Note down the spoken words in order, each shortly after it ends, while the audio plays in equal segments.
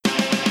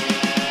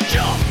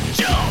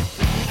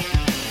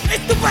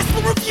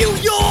Wrestling Review,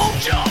 y'all!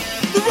 Jump!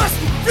 The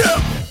Wrestling Review!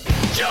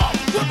 Jump!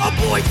 With my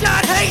boy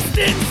John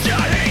Hastings!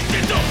 John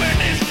Hastings up in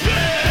this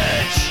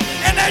bitch!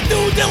 And that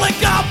dude Dylan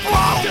God, bro!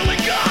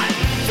 Dylan God!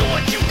 So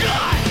what you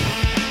got?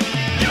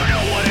 You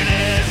know what it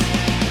is!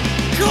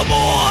 Come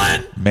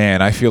on!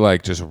 Man, I feel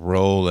like just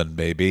rolling,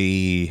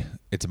 baby.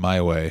 It's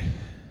my way.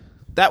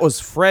 That was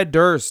Fred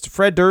Durst.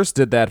 Fred Durst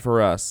did that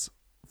for us.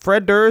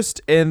 Fred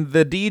Durst and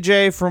the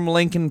DJ from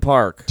Linkin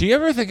Park. Do you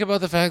ever think about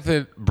the fact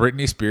that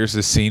Britney Spears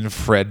has seen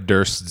Fred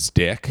Durst's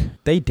dick?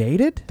 They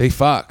dated? They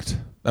fucked.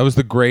 That was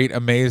the great,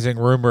 amazing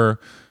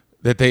rumor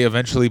that they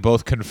eventually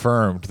both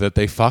confirmed that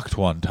they fucked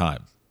one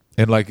time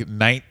in like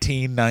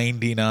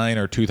 1999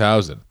 or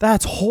 2000.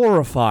 That's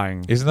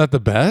horrifying. Isn't that the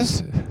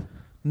best?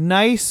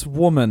 Nice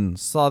woman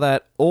saw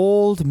that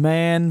old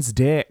man's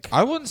dick.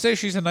 I wouldn't say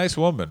she's a nice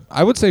woman.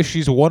 I would say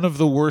she's one of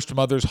the worst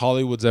mothers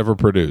Hollywood's ever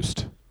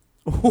produced.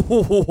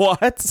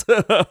 What?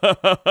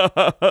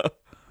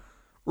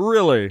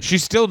 Really?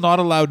 She's still not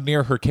allowed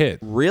near her kid.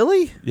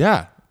 Really?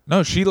 Yeah.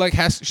 No, she's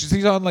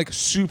on like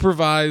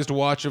supervised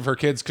watch of her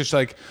kids because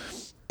like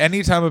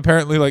anytime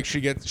apparently like she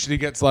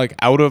gets like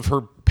out of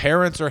her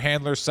parents or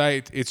handler's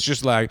sight, it's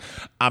just like,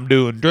 I'm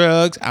doing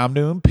drugs, I'm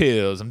doing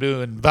pills, I'm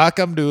doing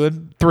vodka, I'm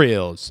doing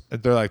thrills.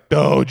 And they're like,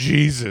 oh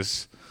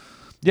Jesus.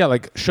 Yeah,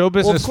 like show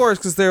business. Well, of course,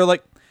 because they're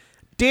like,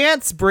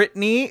 dance,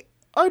 Brittany.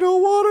 I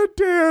don't want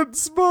to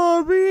dance,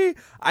 Mommy.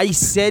 I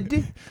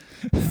said,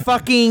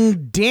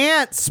 fucking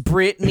dance,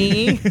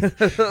 Brittany.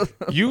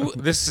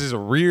 This is a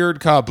weird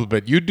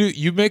compliment.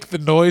 You make the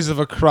noise of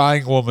a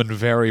crying woman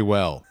very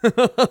well.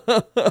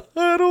 I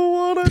don't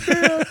want to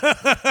dance.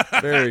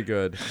 Very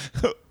good.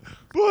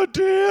 But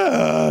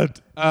Dad.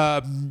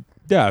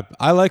 Yeah,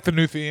 I like the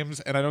new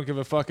themes, and I don't give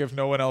a fuck if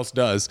no one else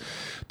does.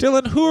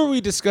 Dylan, who are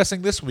we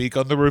discussing this week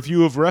on the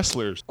review of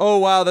wrestlers? Oh,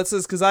 wow. That's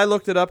just because I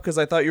looked it up because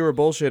I thought you were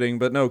bullshitting.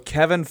 But no,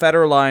 Kevin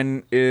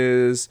Federline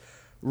is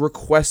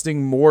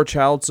requesting more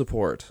child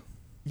support.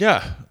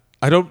 Yeah,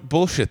 I don't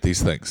bullshit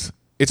these things.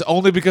 It's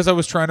only because I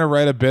was trying to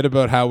write a bit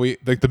about how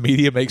the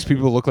media makes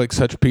people look like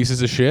such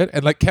pieces of shit.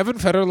 And like Kevin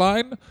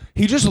Federline,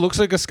 he just looks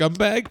like a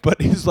scumbag, but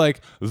he's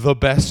like the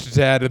best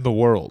dad in the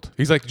world.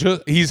 He's like,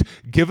 he's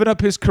given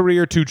up his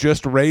career to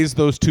just raise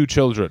those two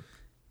children.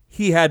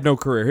 He had no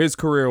career. His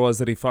career was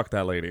that he fucked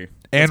that lady.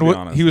 And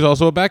he was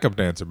also a backup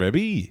dancer,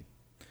 baby.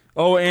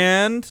 Oh,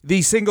 and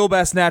the single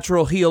best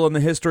natural heel in the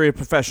history of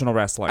professional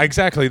wrestling.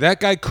 Exactly. That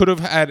guy could have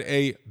been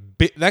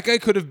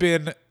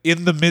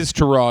in the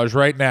Miztourage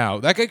right now.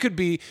 That guy could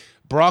be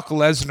Brock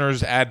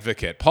Lesnar's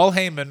advocate. Paul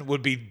Heyman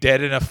would be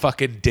dead in a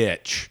fucking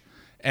ditch.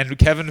 And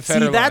Kevin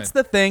Federline. See, that's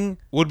the thing.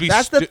 Would be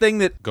that's the thing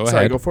that... Go Sorry,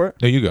 ahead. go for it.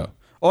 No, you go.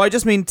 Oh, I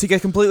just mean to get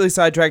completely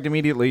sidetracked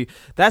immediately.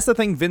 That's the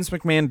thing Vince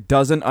McMahon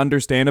doesn't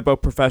understand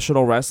about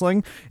professional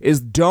wrestling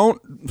is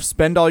don't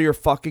spend all your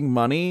fucking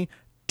money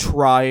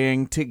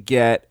trying to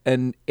get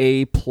an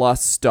A+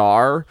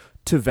 star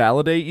to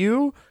validate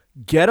you.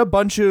 Get a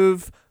bunch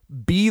of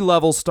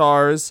B-level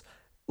stars.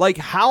 Like,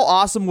 how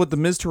awesome would the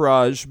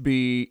Miztourage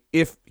be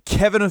if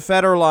Kevin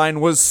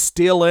Federline was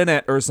still in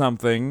it or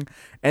something,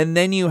 and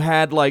then you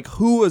had, like,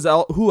 who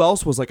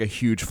else was, like, a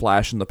huge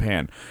flash in the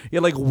pan? You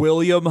had, like,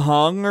 William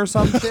Hung or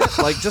some shit?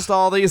 Like, just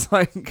all these,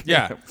 like...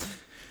 Yeah.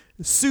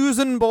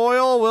 Susan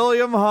Boyle,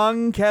 William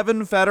Hung,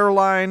 Kevin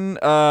Federline,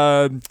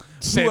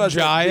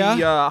 Sanjaya?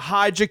 The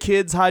hide your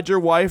kids, hide your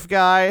wife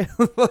guy.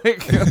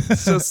 Like,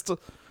 it's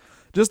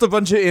just a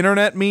bunch of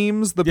internet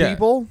memes, the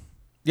people.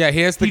 Yeah,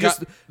 he has the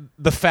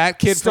fat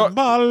kid from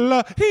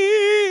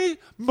Malahi.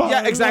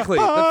 Yeah, exactly.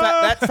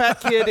 That fat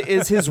kid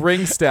is his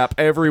ring step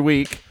every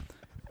week.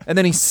 And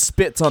then he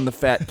spits on the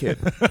fat kid.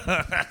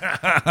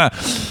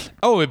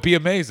 Oh, it'd be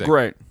amazing.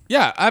 Great.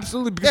 Yeah,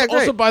 absolutely. Because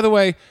also, by the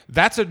way,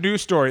 that's a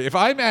news story. If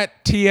I'm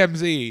at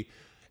TMZ,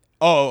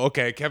 oh,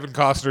 okay, Kevin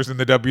Costner's in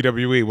the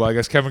WWE. Well, I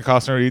guess Kevin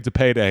Costner needs a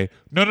payday.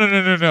 No.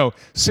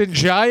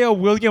 Sanjaya,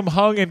 William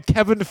Hung, and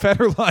Kevin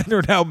Federline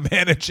are now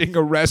managing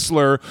a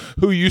wrestler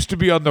who used to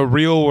be on The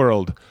Real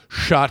World.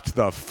 Shut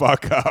the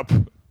fuck up.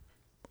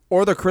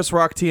 Or the Chris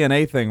Rock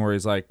TNA thing where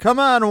he's like, come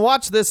on,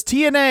 watch this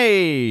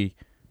TNA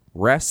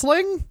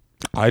wrestling?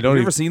 Have you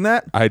ever seen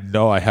that? I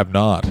have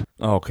not.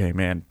 Okay,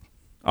 man.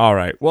 All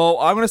right. Well,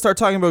 I'm going to start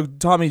talking about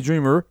Tommy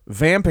Dreamer,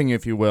 vamping,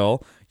 if you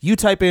will. You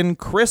type in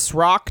Chris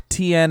Rock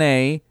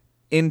TNA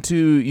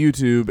into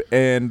YouTube,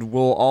 and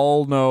we'll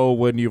all know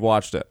when you've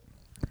watched it.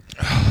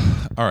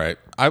 All right.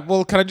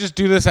 Can I just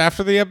do this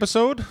after the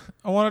episode?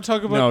 I want to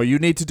talk about... No, you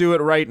need to do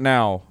it right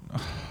now.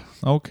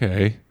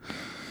 Okay.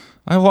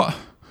 I want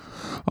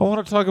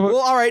to talk about...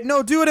 Well, all right.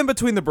 No, do it in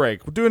between the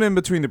break. We'll do it in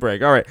between the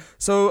break. All right.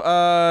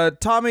 So,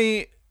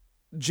 Tommy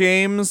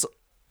James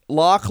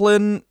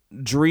Lachlan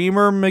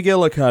Dreamer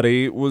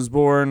McGillicuddy was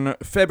born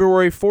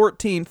February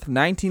 14th,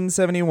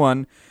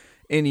 1971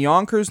 in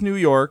Yonkers, New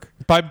York.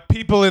 By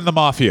people in the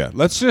mafia.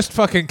 Let's just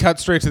fucking cut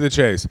straight to the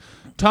chase.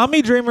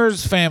 Tommy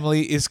Dreamer's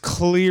family is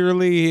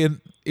clearly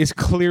in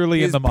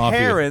the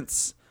mafia.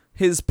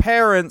 His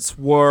parents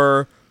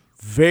were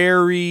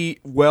very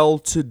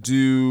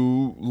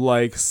well-to-do,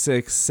 like,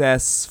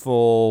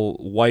 successful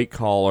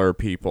white-collar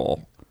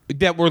people.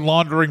 that were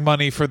laundering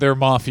money for their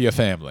mafia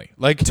family.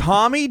 Like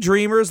Tommy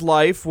Dreamer's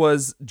life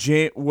was.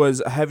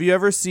 Have you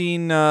ever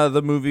seen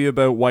the movie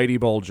about Whitey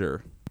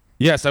Bulger?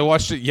 yes, I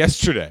watched it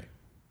yesterday.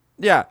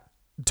 Yeah,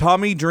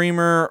 Tommy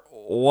Dreamer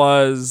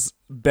was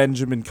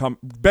Benjamin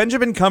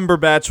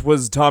Cumberbatch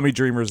was Tommy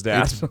Dreamer's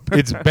dad.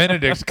 It's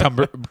Benedict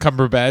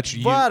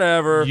Cumberbatch.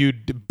 Whatever.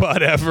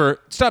 Whatever.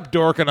 Stop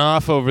dorking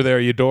off over there,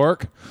 you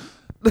dork.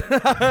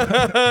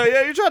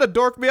 Yeah, you're trying to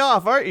dork me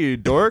off, aren't you,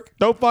 dork?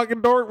 Don't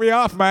fucking dork me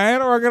off,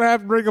 man, or I'm gonna have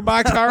to bring a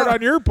box hard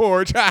on your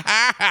porch.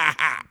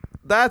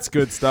 That's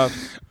good stuff.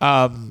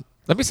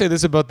 Let me say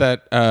this about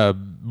that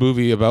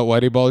movie about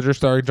Whitey Bulger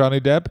starring Johnny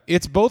Depp.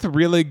 It's both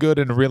really good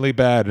and really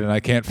bad, and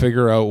I can't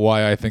figure out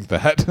why I think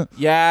that.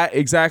 Yeah,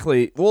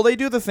 exactly. Well, they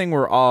do the thing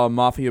where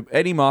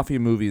any mafia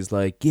movie is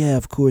like, yeah,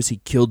 of course he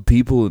killed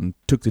people and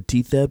took the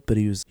teeth out, but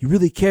he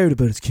really cared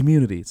about his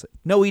community. It's like,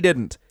 no, he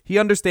didn't. He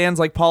understands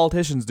like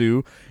politicians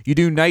do. You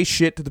do nice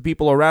shit to the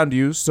people around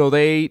you so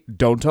they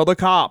don't tell the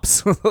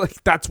cops.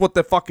 Like, that's what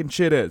the fucking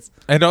shit is.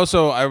 And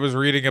also, I was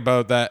reading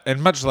about that,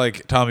 and much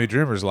like Tommy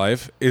Dreamer's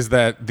life, is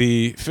that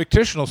the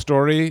fictional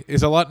story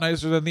is a lot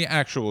nicer than the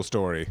actual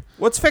story.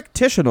 What's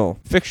fictional?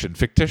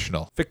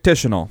 Fictional.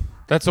 Fictional.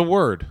 That's a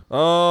word.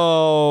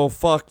 Oh,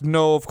 fuck.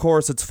 No, of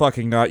course it's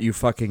fucking not, you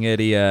fucking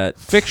idiot.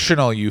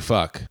 Fictional, you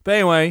fuck. But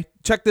anyway,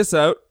 check this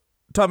out.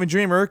 Tommy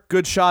Dreamer,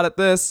 good shot at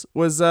this,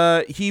 was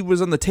he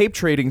was on the tape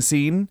trading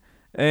scene,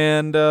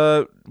 and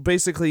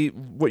basically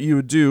what you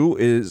would do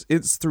is,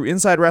 it's through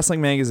Inside Wrestling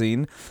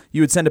Magazine,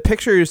 you would send a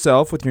picture of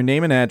yourself with your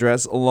name and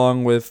address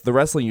along with the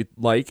wrestling you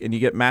like, and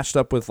you get matched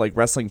up with like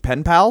wrestling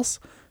pen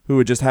pals who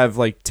would just have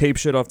like tape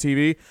shit off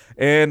TV.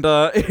 And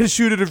in a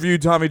shoot interview,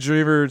 Tommy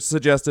Dreamer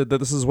suggested that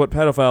this is what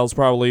pedophiles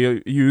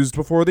probably used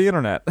before the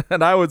internet.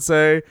 And I would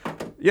say,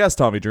 yes,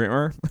 Tommy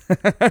Dreamer.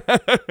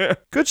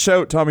 Good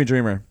shout, Tommy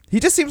Dreamer. He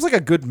just seems like a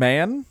good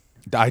man.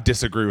 I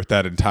disagree with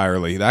that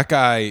entirely.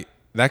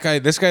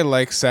 This guy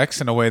likes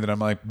sex in a way that I'm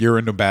like, you're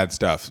into bad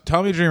stuff.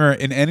 Tommy Dreamer,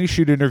 in any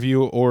shoot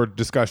interview or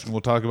discussion,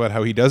 will talk about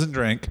how he doesn't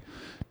drink,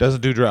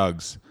 doesn't do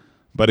drugs,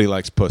 but he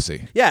likes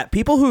pussy. Yeah,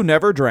 people who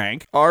never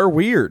drank are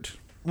weird.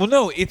 Well,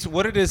 no, it's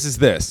what it is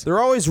this. They're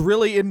always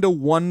really into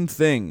one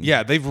thing.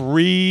 Yeah, they've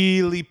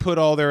really put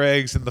all their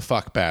eggs in the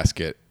fuck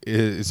basket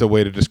is a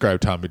way to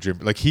describe Tommy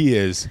Dreamer. Like, he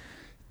is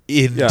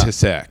into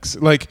sex.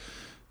 Like,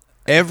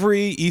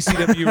 every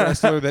ECW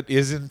wrestler that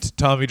isn't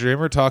Tommy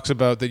Dreamer talks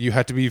about that you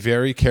have to be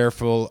very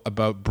careful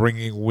about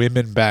bringing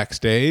women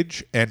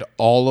backstage, and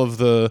all of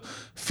the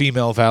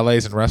female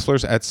valets and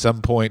wrestlers, at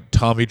some point,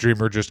 Tommy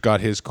Dreamer just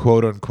got his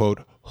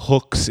quote-unquote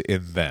hooks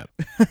in them.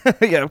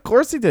 Yeah, of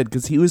course he did,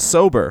 because he was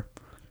sober.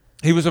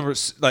 He was over,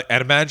 like, and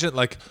imagine,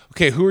 like,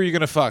 okay, who are you going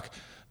to fuck?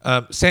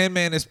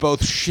 Sandman is both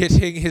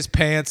shitting his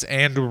pants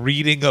and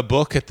reading a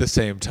book at the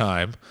same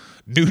time.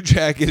 New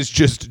Jack is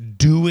just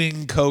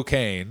doing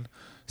cocaine.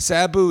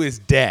 Sabu is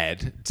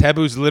dead.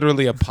 Sabu's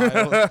literally a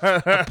pile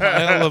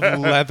of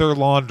leather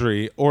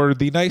laundry. Or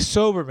the nice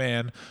sober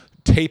man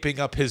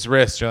taping up his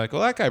wrist. You're like,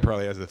 well, that guy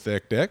probably has a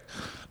thick dick.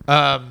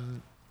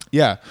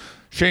 Yeah.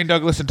 Shane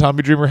Douglas and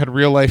Tommy Dreamer had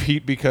real life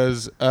heat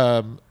because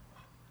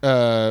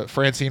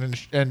Francine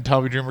and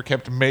Tommy Dreamer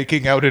kept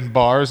making out in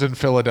bars in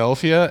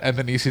Philadelphia, and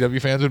then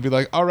ECW fans would be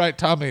like, all right,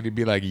 Tommy, and he'd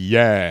be like,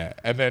 yeah.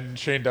 And then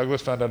Shane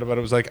Douglas found out about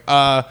it, was like,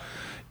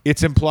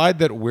 it's implied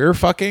that we're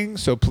fucking,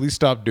 so please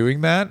stop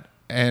doing that.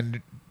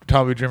 And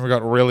Tommy Dreamer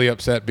got really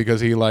upset because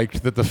he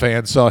liked that the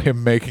fans saw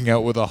him making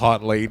out with a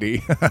hot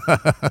lady. Well,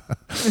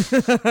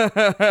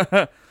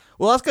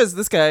 that's because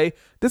this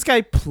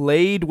guy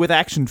played with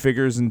action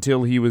figures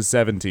until he was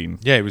 17.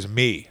 Yeah, he was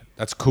me.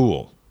 That's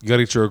cool. You got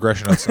to get your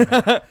aggression out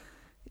somewhere.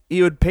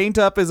 He would paint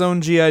up his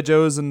own G.I.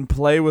 Joes and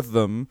play with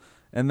them,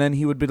 and then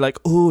he would be like,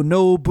 oh,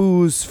 no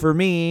booze for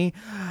me.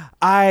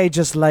 I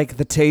just like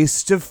the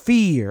taste of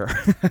fear.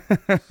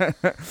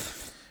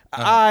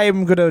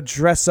 I'm going to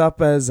dress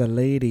up as a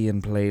lady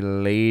and play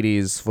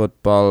ladies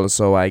football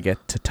so I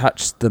get to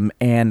touch them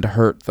and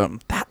hurt them.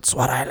 That's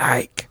what I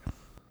like.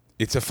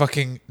 It's a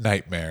fucking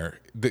nightmare.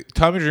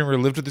 Tommy Dreamer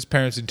lived with his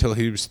parents until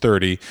he was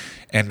 30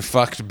 and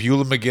fucked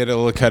Beulah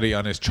McGillicuddy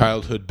on his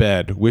childhood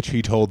bed, which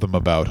he told them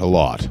about a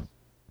lot.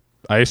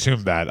 I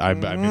assume that.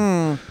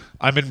 I'm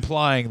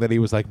implying that he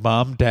was like,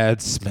 Mom,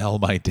 Dad, smell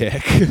my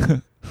dick.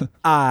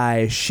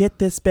 I shit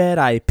this bed,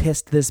 I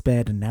pissed this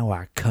bed, and now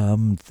I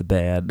cummed the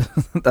bed.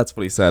 That's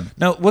what he said.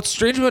 Now, what's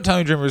strange about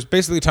Tommy Dreamer is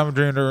basically Tommy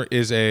Dreamer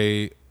is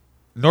a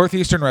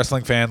Northeastern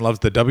wrestling fan, loves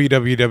the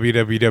WWF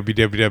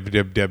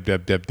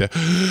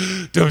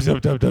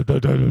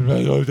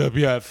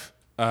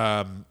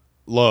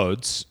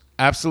loads.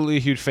 Absolutely a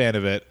huge fan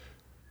of it.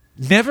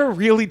 Never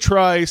really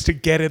tries to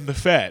get in the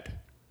Fed.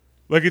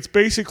 Like, it's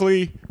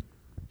basically,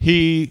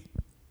 he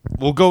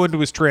will go into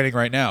his training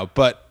right now,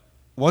 but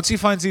once he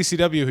finds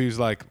ECW, he's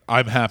like,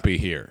 I'm happy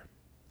here.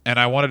 And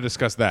I want to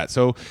discuss that.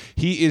 So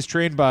he is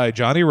trained by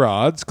Johnny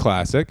Rodz,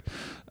 classic.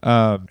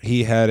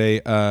 He had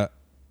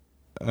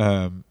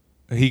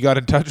he got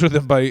in touch with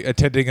him by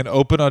attending an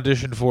open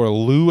audition for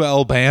Lou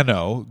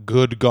Albano,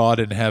 good God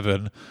in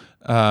heaven.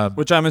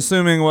 Which I'm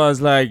assuming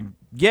was like,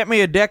 get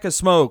me a deck of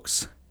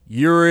smokes.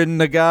 You're in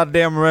the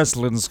goddamn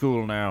wrestling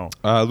school now.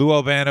 Lou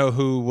Albano,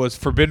 who was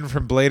forbidden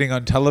from blading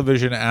on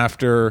television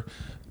after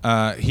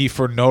he,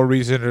 for no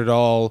reason at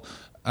all,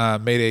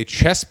 made a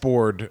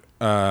chessboard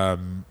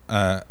pattern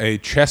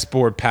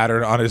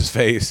on his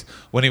face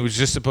when he was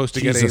just supposed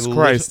to Jesus get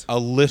Christ. a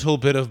little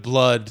bit of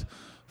blood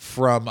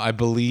from, I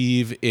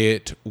believe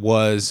it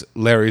was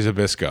Larry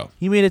Zbyszko.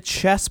 He made a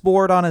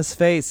chessboard on his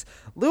face.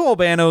 Lou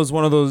Albano is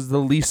one of the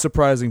least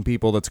surprising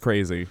people that's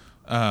crazy.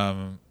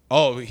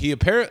 He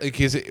apparently,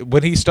 because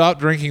when he stopped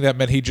drinking, that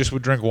meant he just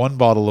would drink one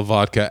bottle of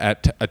vodka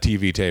at a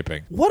TV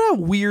taping. What a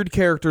weird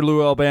character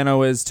Lou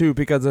Albano is, too,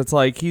 because it's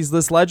like he's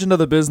this legend of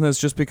the business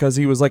just because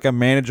he was like a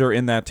manager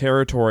in that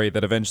territory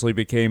that eventually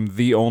became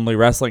the only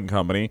wrestling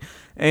company.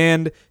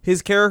 And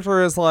his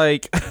character is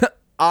like,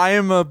 I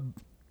am a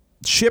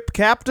ship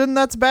captain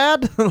that's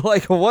bad?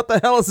 Like, what the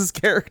hell is his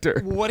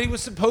character? What he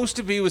was supposed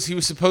to be was he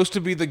was supposed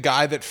to be the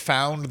guy that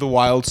found the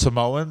wild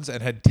Samoans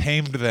and had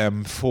tamed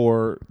them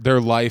for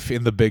their life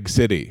in the big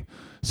city.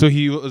 So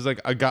he was like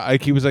a guy.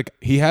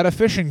 He had a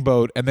fishing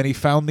boat, and then he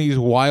found these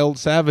wild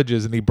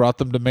savages, and he brought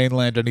them to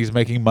mainland, and he's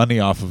making money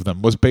off of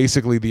them. Was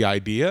basically the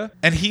idea.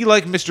 And he,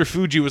 like Mr.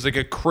 Fuji, was like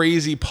a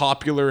crazy,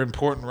 popular,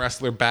 important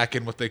wrestler back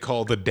in what they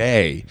call the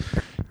day.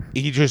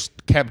 He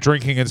just kept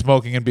drinking and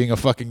smoking and being a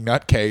fucking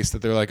nutcase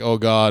that they're like, oh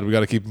God, we got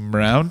to keep him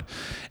around.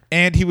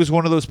 And he was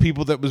one of those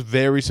people that was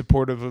very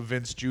supportive of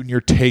Vince Jr.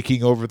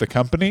 taking over the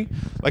company.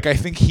 Like, I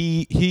think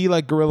he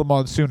like Gorilla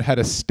Monsoon had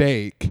a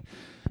stake,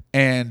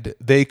 and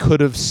they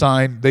could have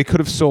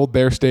sold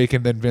their stake,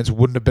 and then Vince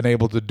wouldn't have been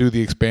able to do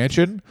the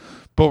expansion.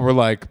 But we're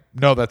like,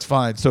 no, that's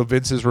fine. So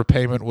Vince's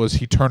repayment was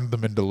he turned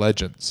them into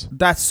legends.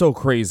 That's so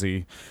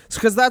crazy.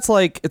 Because that's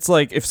like, it's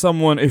like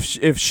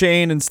if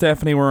Shane and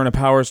Stephanie were in a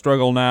power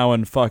struggle now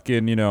and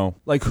fucking,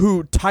 like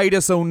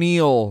Titus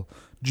O'Neil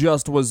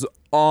just was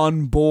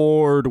on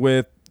board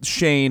with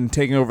Shane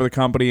taking over the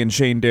company, and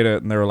Shane did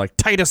it, and they were like,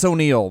 Titus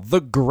O'Neil,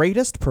 the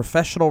greatest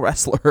professional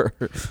wrestler.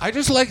 I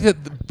just like that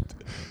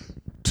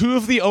two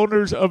of the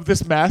owners of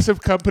this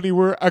massive company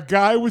were a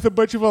guy with a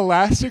bunch of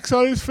elastics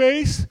on his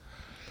face.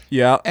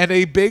 Yeah. And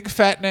a big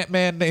fat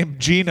man named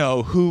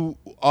Gino who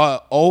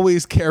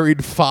always carried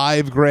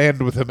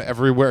 $5,000 with him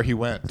everywhere he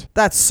went.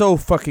 That's so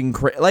fucking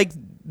crazy. Like,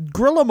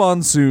 Gorilla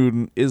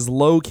Monsoon is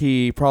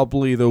low-key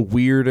probably the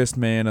weirdest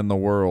man in the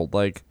world.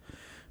 Like,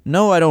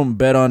 no, I don't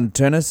bet on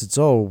tennis. It's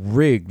all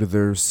rigged.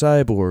 They're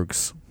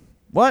cyborgs.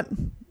 What?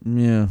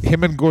 Yeah.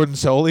 Him and Gordon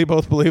Soley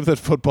both believe that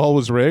football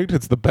was rigged.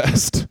 It's the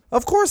best.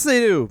 Of course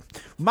they do.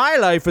 My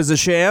life is a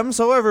sham,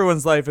 so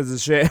everyone's life is a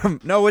sham.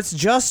 No, it's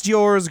just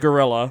yours,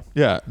 Gorilla.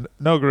 Yeah.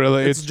 No,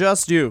 Gorilla. It's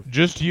just you.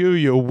 Just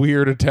you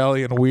weird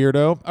Italian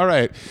weirdo. All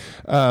right.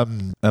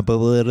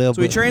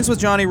 So he trains with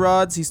Johnny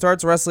Rods. He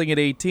starts wrestling at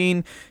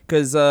 18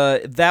 because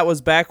that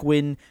was back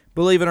when,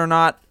 believe it or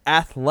not,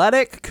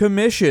 athletic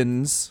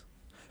commissions,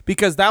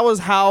 because that was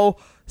how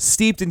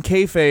steeped in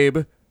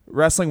kayfabe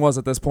wrestling was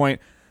at this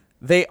point.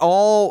 They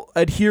all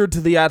adhered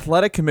to the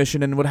athletic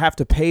commission and would have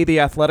to pay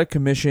the athletic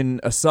commission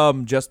a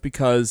sum just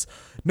because,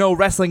 no,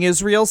 wrestling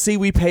is real. See,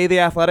 we pay the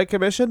athletic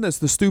commission. It's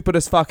the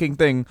stupidest fucking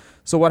thing.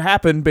 So what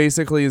happened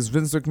basically is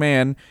Vince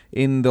McMahon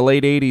in the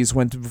late 80s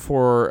went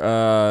before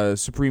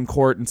Supreme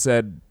Court and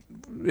said,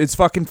 it's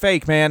fucking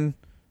fake, man.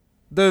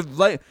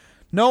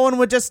 No one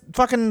would just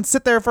fucking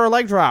sit there for a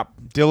leg drop.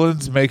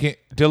 Dylan's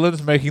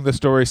making the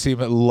story seem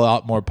a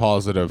lot more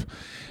positive.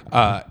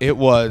 It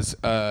was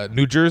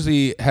New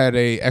Jersey had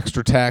a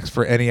extra tax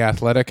for any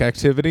athletic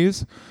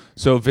activities,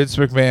 so Vince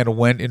McMahon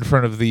went in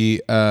front of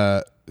the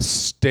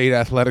state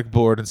athletic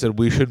board and said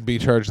we shouldn't be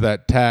charged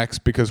that tax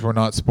because we're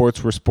not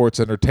sports, we're sports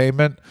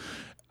entertainment.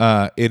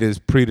 It is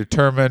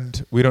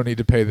predetermined. We don't need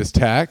to pay this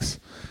tax.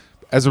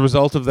 As a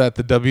result of that,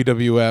 the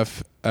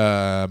WWF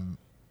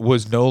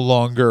was no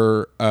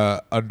longer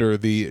under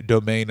the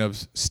domain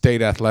of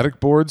state athletic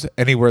boards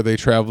anywhere they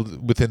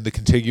traveled within the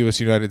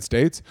contiguous United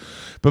States.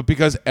 But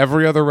because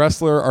every other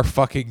wrestler are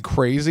fucking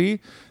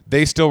crazy,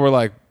 they still were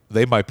like,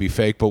 they might be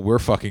fake, but we're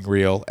fucking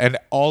real. And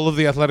all of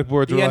the athletic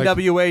boards were like... That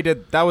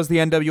was the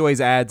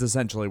NWA's ads,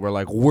 essentially. We're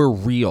like, we're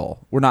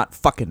real. We're not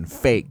fucking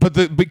fake. But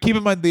keep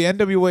in mind, the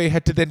NWA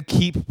had to then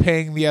keep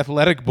paying the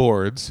athletic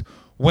boards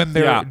when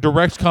their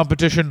direct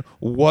competition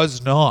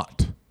was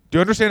not. Do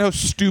you understand how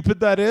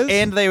stupid that is?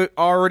 And they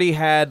already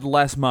had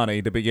less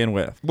money to begin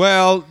with.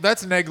 Well,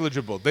 that's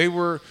negligible.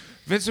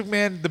 Vince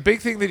McMahon, the big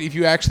thing that if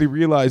you actually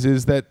realize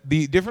is that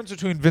the difference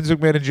between Vince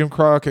McMahon and Jim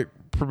Crockett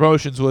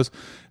Promotions was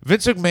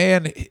Vince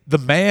McMahon, the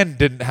man,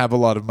 didn't have a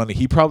lot of money.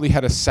 He probably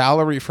had a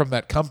salary from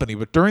that company,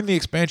 but during the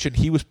expansion,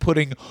 he was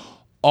putting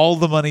all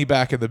the money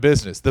back in the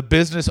business. The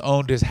business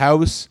owned his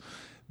house.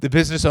 The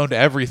business owned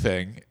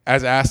everything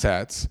as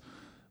assets.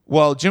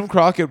 Well, Jim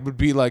Crockett would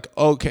be like,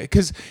 okay,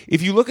 because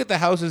if you look at the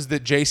houses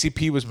that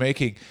JCP was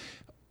making,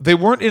 they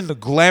weren't in the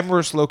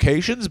glamorous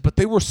locations, but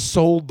they were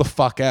sold the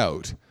fuck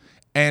out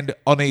and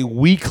on a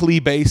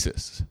weekly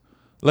basis.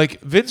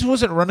 Like, Vince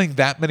wasn't running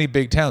that many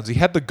big towns. He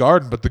had the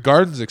Garden, but the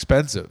Garden's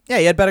expensive. Yeah,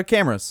 he had better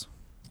cameras.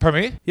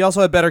 Pardon me? He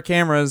also had better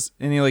cameras,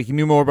 and he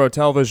knew more about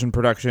television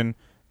production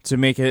to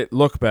make it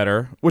look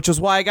better, which is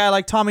why a guy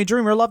like Tommy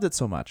Dreamer loved it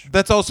so much.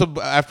 That's also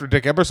after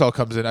Dick Ebersol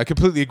comes in. I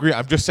completely agree.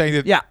 I'm just saying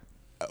that. Yeah.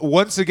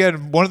 Once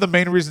again, one of the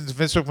main reasons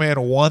Vince McMahon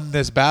won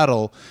this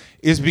battle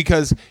is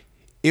because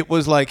it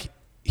was like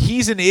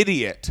he's an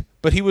idiot,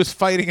 but he was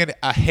fighting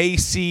a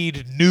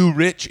hayseed new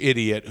rich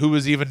idiot who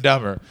was even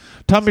dumber.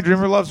 Tommy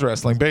Dreamer loves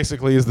wrestling,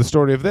 basically, is the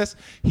story of this.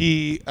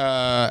 He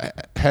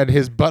had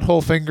his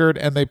butthole fingered,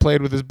 and they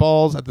played with his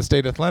balls at the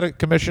State Athletic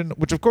Commission,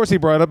 which, of course, he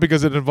brought up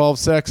because it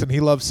involves sex, and he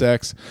loves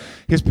sex.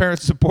 His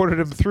parents supported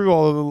him through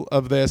all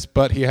of this,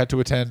 but he had to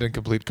attend and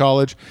complete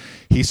college.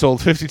 He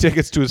sold 50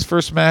 tickets to his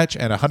first match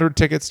and 100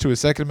 tickets to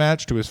his second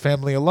match to his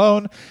family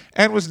alone,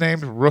 and was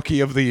named Rookie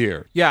of the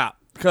Year. Yeah,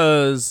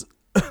 because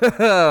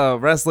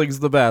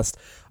wrestling's the best.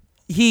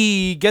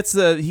 He gets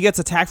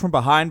attacked from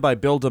behind by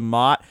Bill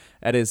DeMott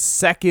at his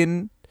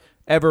second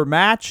ever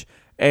match,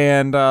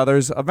 and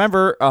there's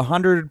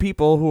 100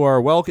 people who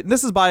are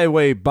this is, by the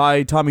way,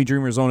 by Tommy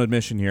Dreamer's own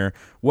admission here,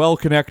 well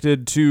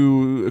connected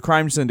to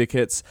crime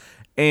syndicates.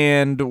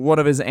 And one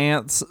of his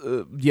aunts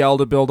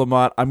yelled at Bill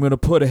DeMott, "I'm going to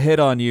put a hit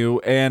on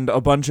you," and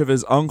a bunch of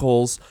his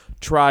uncles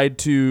tried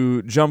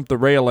to jump the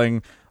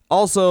railing.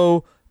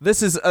 Also,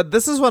 this is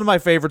one of my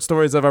favorite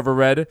stories I've ever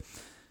read.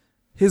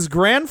 His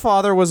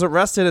grandfather was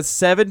arrested at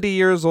 70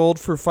 years old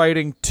for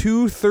fighting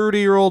two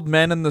 30-year-old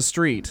men in the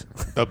street.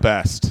 The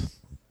best.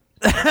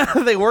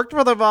 They worked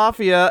for the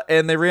mafia,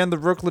 and they ran the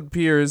Brooklyn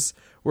Piers,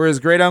 where his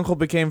great-uncle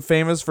became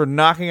famous for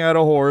knocking out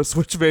a horse,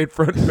 which made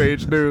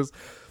front-page news.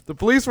 The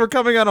police were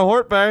coming on a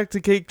horseback to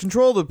take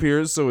control of the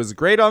piers, so his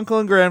great-uncle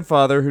and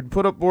grandfather, who'd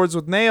put up boards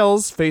with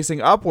nails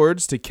facing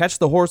upwards to catch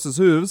the horse's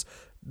hooves,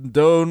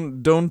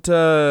 don't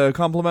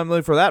compliment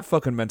me for that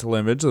fucking mental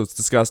image. It's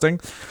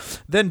disgusting.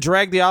 Then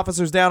dragged the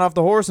officers down off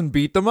the horse and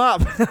beat them up.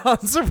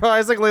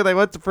 Unsurprisingly, they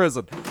went to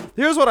prison.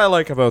 Here's what I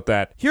like about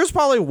that. Here's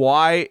probably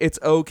why it's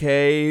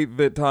okay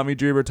that Tommy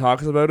Dreamer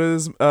talks about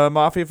his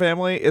mafia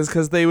family, is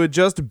because they would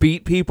just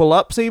beat people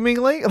up,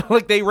 seemingly.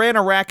 Like, they ran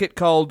a racket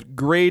called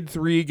Grade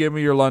 3 Give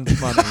Me Your Lunch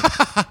Money.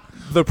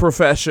 The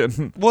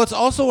profession. Well, it's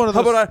also one of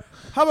those...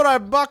 How about I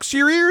box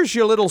your ears,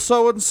 you little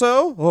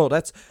so-and-so? Oh,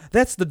 that's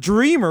the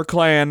Dreamer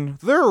clan.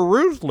 They're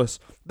ruthless.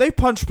 They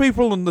punch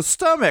people in the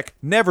stomach,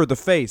 never the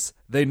face.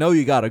 They know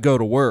you gotta go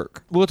to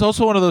work. Well, it's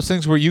also one of those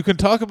things where you can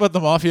talk about the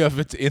mafia if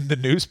it's in the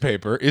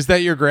newspaper. Is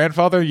that your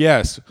grandfather?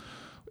 Yes.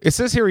 It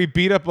says here he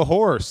beat up a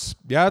horse.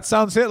 Yeah, it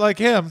sounds like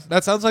him.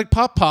 That sounds like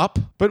Pop Pop.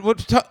 But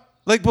what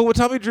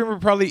Tommy Dreamer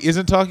probably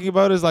isn't talking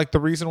about is like the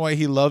reason why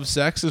he loves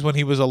sex is when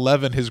he was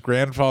 11, his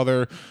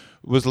grandfather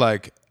was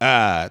like,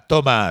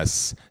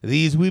 Tomas,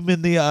 these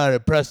women, they are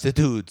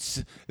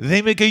prostitutes.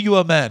 They make you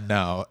a man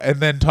now. And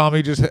then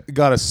Tommy just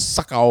got a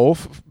suck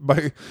off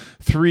by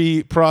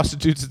 3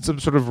 prostitutes in some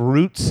sort of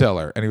root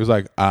cellar. And he was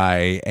like,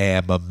 I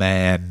am a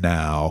man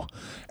now.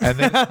 And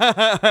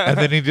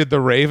then he did the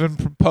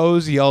Raven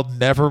pose, yelled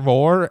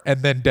nevermore,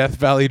 and then Death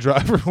Valley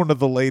Driver, one of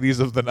the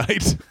ladies of the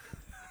night.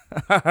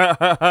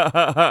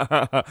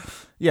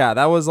 Yeah,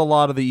 that was a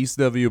lot of the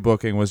ECW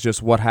booking, was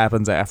just what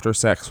happens after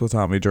sex with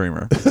Tommy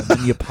Dreamer.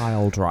 Then you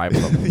pile drive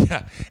them.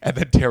 Yeah, and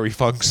then Terry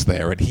Funk's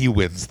there, and he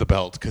wins the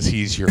belt because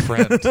he's your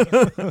friend.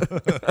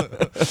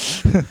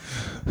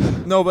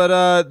 No,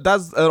 but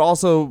that's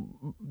also,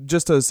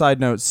 just a side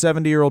note,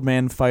 70-year-old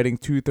man fighting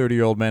 2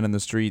 30-year-old men in the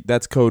street.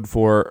 That's code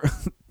for...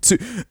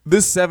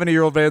 This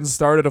 70-year-old man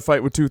started a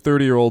fight with 2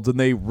 30-year-olds, and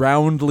they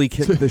roundly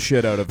kicked the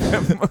shit out of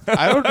him.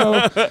 I don't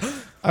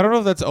know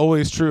if that's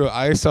always true.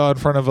 I saw in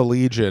front of a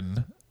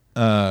Legion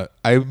a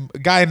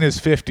guy in his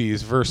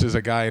 50s versus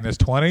a guy in his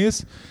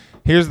 20s.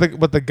 Here's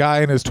what the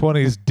guy in his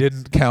 20s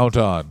didn't count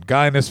on.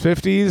 Guy in his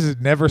 50s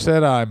never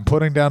said, I'm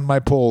putting down my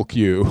pole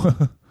cue.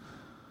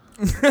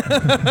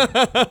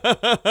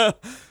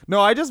 No,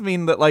 I just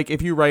mean that, like,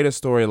 if you write a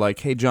story like,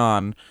 hey,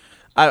 John...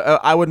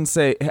 I would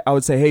say,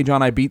 hey,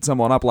 John, I beat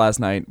someone up last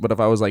night. But if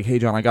I was like, hey,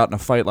 John, I got in a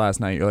fight last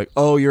night, you're like,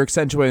 oh, you're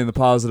accentuating the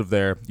positive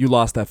there. You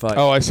lost that fight.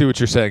 Oh, I see what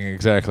you're saying.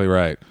 Exactly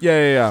right.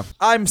 Yeah.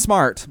 I'm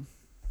smart.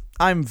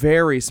 I'm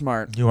very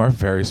smart. You are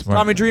very smart.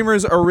 Tommy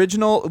Dreamer's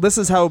original, this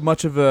is how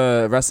much of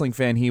a wrestling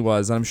fan he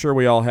was. And I'm sure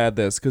we all had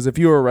this, because if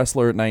you were a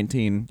wrestler at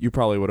 19, you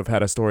probably would have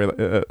had a story,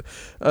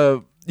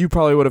 you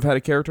probably would have had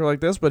a character like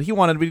this, but he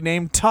wanted to be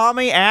named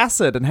Tommy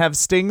Acid and have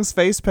Sting's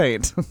face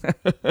paint.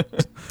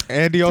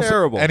 And he also,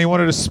 terrible. And he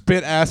wanted to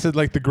spit acid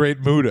like the Great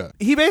Muta.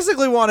 He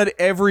basically wanted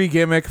every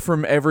gimmick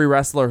from every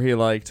wrestler he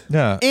liked.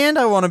 Yeah. And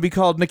I want to be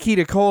called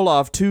Nikita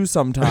Koloff too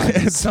sometimes.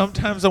 And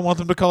sometimes I want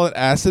them to call it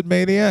Acid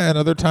Mania, and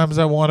other times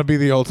I want to be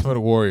the Ultimate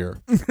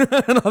Warrior.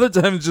 And other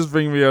times just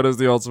bring me out as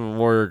the Ultimate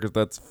Warrior because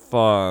that's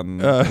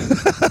fun.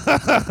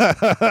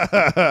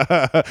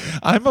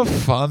 I'm a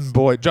fun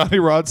boy. Johnny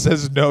Rod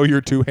says, no, you're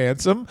too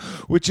handsome,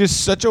 which is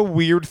such a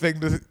weird thing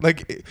to,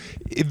 like,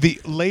 in the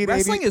late 80s.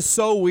 Wrestling is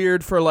so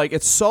weird for, like,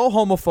 it's so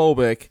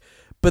homophobic,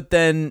 but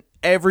then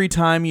every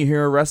time you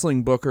hear a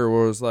wrestling booker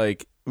was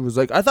like,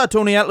 I thought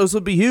Tony Atlas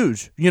would be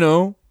huge, you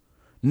know?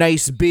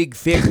 Nice, big,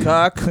 thick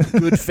cock,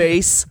 good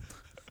face.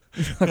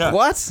 Like, yeah.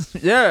 What?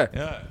 Yeah.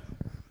 Yeah.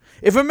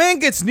 If a man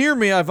gets near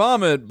me, I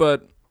vomit,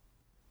 but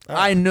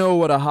I know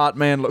what a hot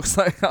man looks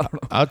like. I don't know.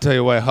 I'll tell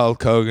you why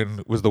Hulk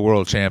Hogan was the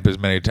world champ as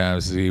many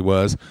times as he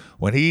was.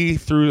 When he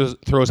throws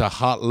a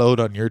hot load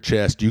on your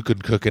chest, you can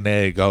cook an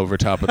egg over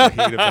top of the heat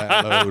of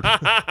that load.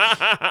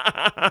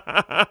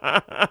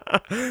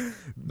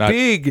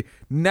 Big,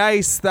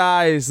 nice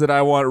thighs that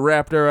I want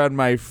wrapped around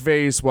my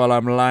face while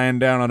I'm lying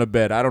down on a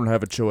bed. I don't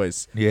have a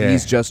choice. Yeah.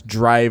 He's just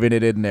driving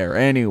it in there.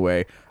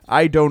 Anyway,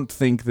 I don't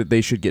think that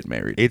they should get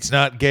married. It's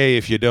not gay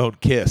if you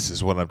don't kiss,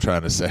 is what I'm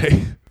trying to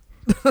say.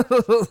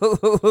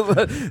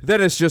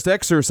 Then it's just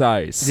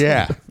exercise.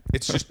 Yeah.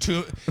 It's just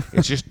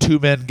two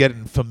men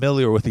getting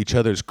familiar with each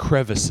other's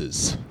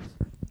crevices.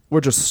 We're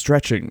just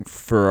stretching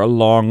for a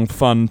long,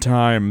 fun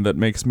time that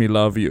makes me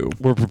love you.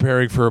 We're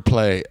preparing for a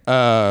play.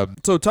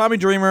 So Tommy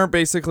Dreamer,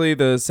 basically,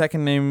 the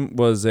second name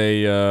was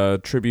a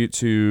tribute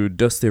to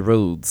Dusty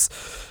Rhodes,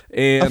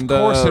 and of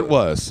course it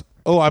was.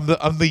 Oh, I'm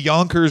the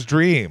Yonkers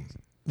Dream.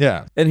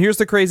 Yeah. And here's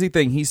the crazy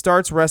thing: he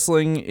starts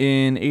wrestling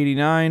in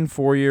 '89,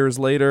 4 years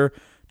later,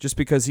 just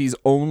because he's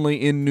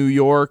only in New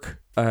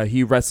York.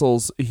 He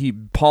wrestles.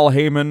 Paul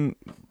Heyman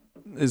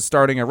is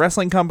starting a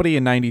wrestling company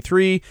in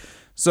 '93.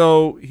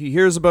 So he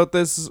hears about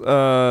this.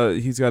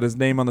 He's got his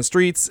name on the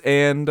streets,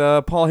 and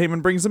Paul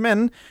Heyman brings him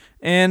in,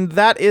 and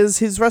that is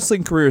his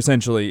wrestling career.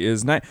 Essentially,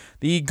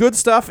 the good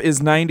stuff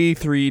is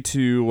 '93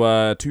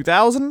 to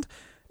 2000,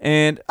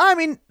 and I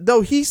mean,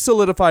 though he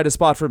solidified a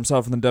spot for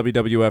himself in the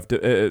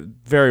WWF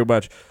very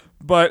much,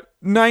 but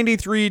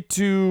 '93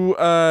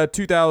 to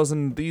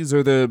 2000, these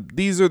are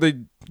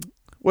the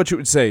what you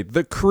would say,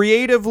 the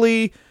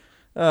creatively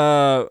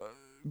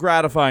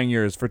gratifying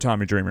years for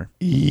Tommy Dreamer.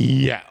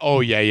 Yeah. Oh,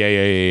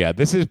 yeah.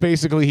 This is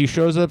basically he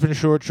shows up in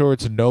short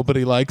shorts and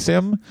nobody likes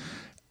him.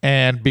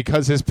 And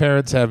because his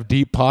parents have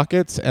deep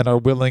pockets and are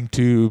willing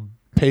to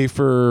pay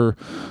for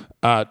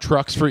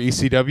trucks for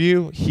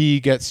ECW, he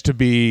gets to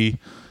be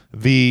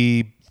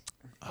the...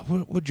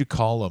 What would you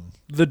call him?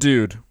 The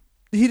dude.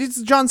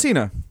 He's John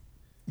Cena.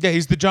 Yeah,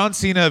 he's the John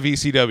Cena of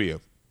ECW.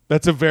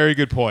 That's a very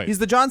good point. He's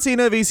the John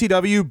Cena of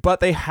ECW, but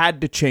they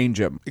had to change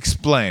him.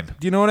 Explain.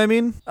 Do you know what I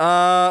mean?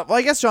 Well,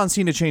 I guess John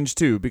Cena changed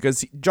too,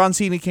 because John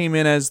Cena came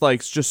in as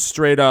like just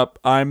straight up,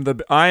 I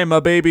am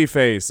a baby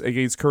face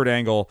against Kurt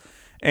Angle,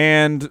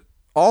 and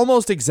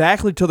almost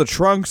exactly to the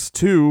trunks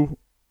too.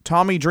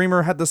 Tommy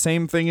Dreamer had the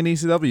same thing in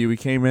ECW. He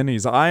came in,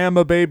 I am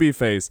a baby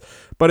face,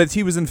 but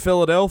he was in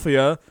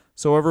Philadelphia,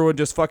 so everyone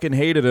just fucking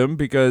hated him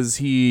because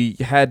he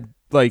had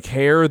like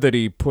hair that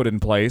he put in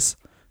place.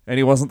 And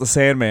he wasn't the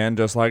Sandman,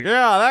 just like,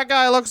 yeah, that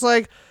guy looks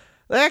like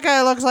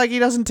he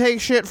doesn't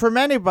take shit from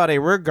anybody,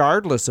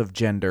 regardless of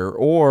gender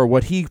or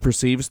what he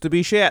perceives to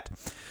be shit.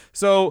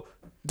 So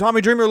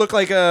Tommy Dreamer looked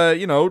like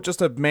just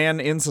a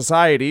man in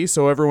society,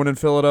 so everyone in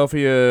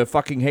Philadelphia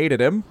fucking hated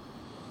him.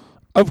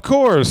 Of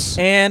course.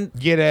 And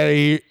get out of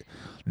here,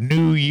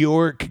 New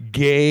York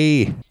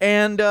gay.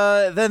 And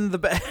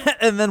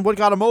then what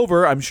got him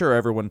over, I'm sure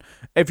everyone,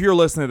 if you're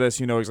listening to this,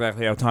 you know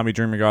exactly how Tommy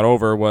Dreamer got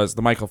over, was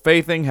the Michael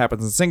Fay thing.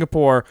 Happens in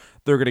Singapore.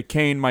 They're going to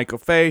cane Michael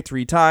Fay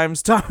 3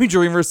 times. Tommy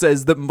Dreamer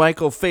says that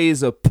Michael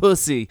Fay's a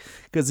pussy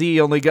because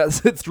he only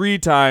got it 3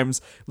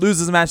 times,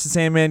 loses a match to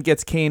Sandman,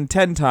 gets caned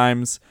 10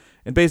 times,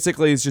 and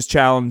basically is just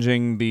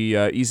challenging the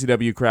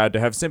ECW crowd to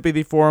have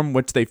sympathy for him,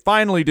 which they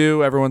finally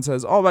do. Everyone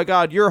says, oh my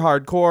God, you're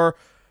hardcore.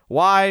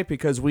 Why?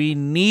 Because we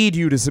need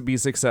you to be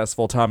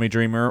successful, Tommy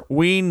Dreamer.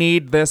 We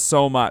need this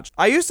so much.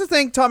 I used to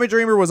think Tommy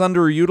Dreamer was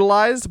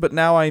underutilized, but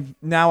now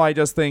I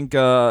just think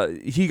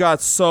he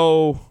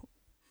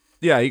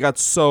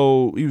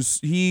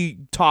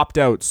topped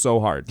out so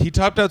hard. He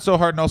topped out so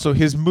hard, and also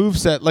his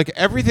moveset, like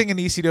everything in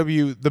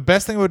ECW, the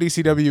best thing about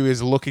ECW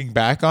is looking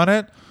back on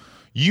it.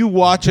 You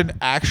watch an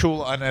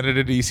actual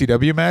unedited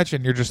ECW match,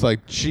 and you're just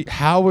like, gee,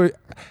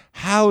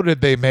 how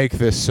did they make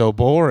this so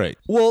boring?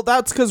 Well,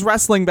 that's because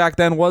wrestling back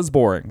then was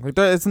boring. Like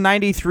it's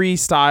 93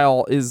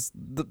 style is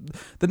the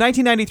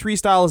 1993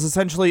 style is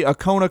essentially a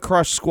Kona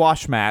Crush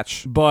squash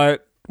match,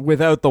 but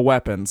without the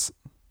weapons.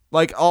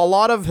 Like a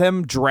lot of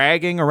him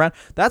dragging around.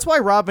 That's why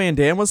Rob Van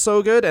Dam was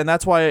so good, and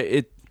that's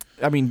why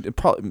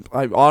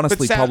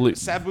probably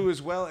Sabu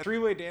as well. A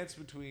 3-way dance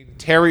between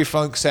Terry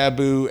Funk,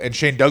 Sabu, and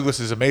Shane Douglas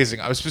is amazing.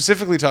 I was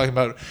specifically talking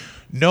about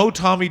no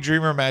Tommy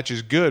Dreamer match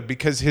is good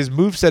because his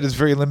moveset is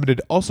very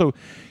limited. Also,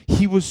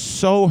 he was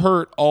so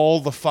hurt all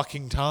the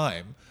fucking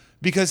time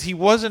because he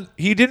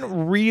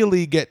didn't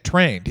really get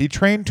trained. He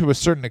trained to a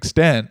certain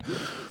extent,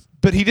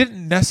 but he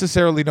didn't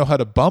necessarily know how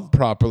to bump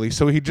properly,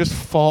 so he just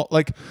fall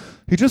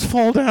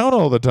down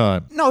all the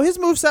time. No, his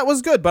moveset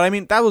was good, but I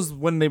mean, that was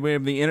when they made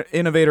him the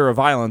innovator of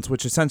violence,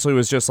 which essentially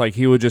was just like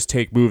he would just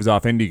take moves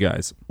off indie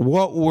guys.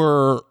 What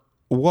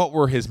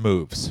were his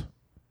moves?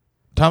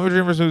 Tommy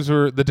Dreamer's moves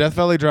were the Death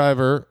Valley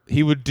Driver.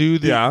 He would do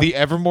the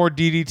Evermore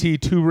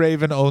DDT to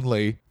Raven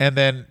only, and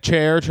then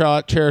chair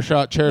shot. No,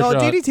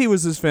 DDT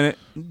was his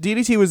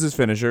DDT was his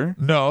finisher.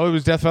 No, it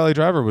was Death Valley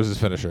Driver was his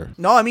finisher.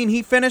 No, I mean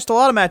he finished a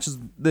lot of matches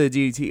the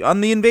DDT on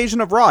the Invasion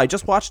of Raw. I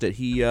just watched it.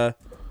 He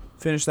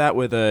Finish that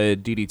with a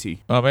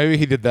DDT. Oh, maybe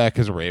he did that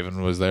because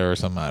Raven was there or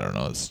something. I don't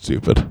know. It's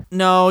stupid.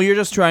 No, you're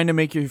just trying to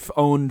make your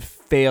own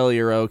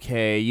failure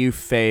okay. You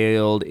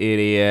failed,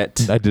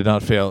 idiot. I did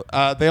not fail.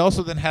 They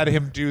also then had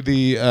him do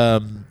the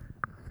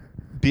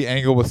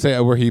angle with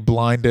where he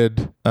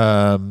blinded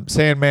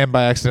Sandman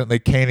by accidentally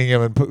caning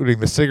him and putting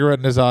the cigarette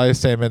in his eyes.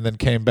 Sandman then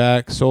came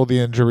back, sold the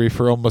injury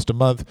for almost a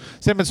month.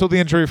 Sandman sold the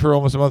injury for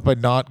almost a month by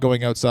not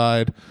going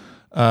outside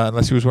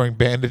unless he was wearing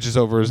bandages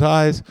over his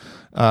eyes.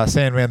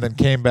 Sandman then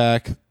came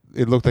back.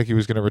 It looked like he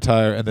was going to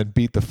retire and then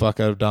beat the fuck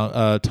out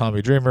of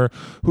Tommy Dreamer,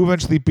 who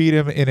eventually beat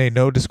him in a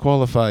no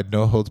disqualified,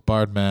 no holds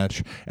barred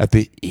match at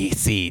the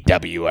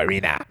ECW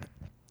Arena.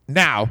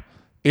 Now,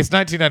 it's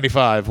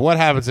 1995. What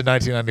happens in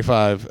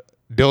 1995?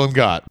 Dylan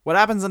Gott. What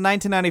happens in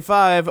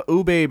 1995?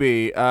 Ooh,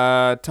 baby.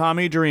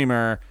 Tommy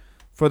Dreamer,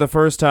 for the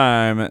first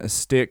time,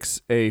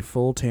 sticks a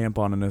full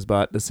tampon in his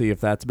butt to see if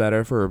that's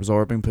better for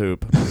absorbing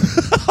poop.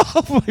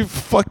 Oh my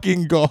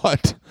fucking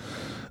God.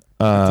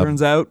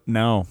 Turns out,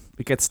 no.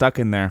 It gets stuck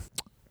in there.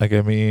 Like,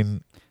 I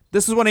mean...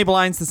 This is when he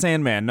blinds the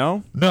Sandman,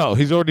 no? No,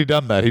 he's already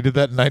done that. He did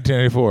that in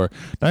 1994.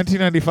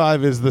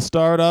 1995 is the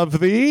start of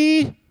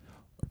the...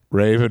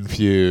 Raven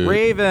feud.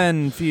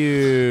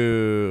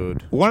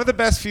 One of the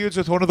best feuds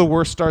with one of the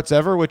worst starts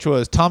ever, which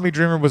was Tommy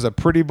Dreamer was a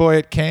pretty boy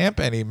at camp,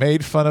 and he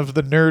made fun of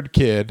the nerd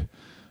kid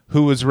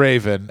who was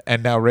Raven,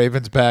 and now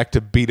Raven's back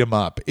to beat him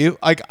up. They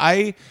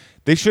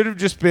should have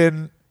just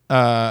been...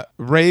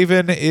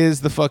 Raven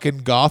is the fucking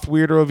goth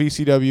weirdo of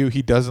ECW.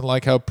 He doesn't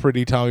like how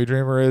pretty Tommy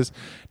Dreamer is.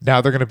 Now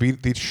they're going to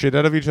beat the shit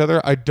out of each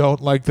other. I don't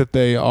like that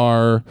they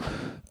are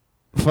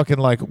fucking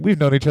like, we've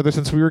known each other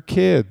since we were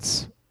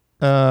kids.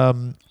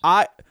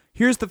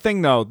 Here's the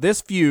thing, though.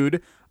 This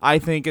feud, I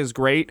think, is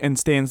great and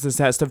stands the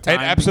test of time.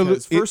 And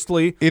absolutely,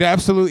 firstly,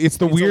 it's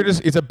the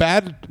weirdest. It's a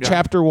bad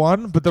chapter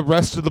one, but the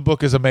rest of the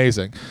book is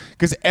amazing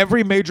because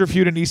every major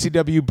feud in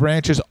ECW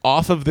branches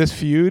off of this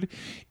feud.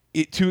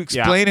 To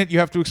explain it, you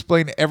have to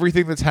explain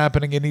everything that's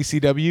happening in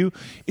ECW.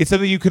 It's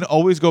something you can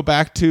always go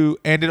back to,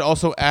 and it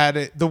also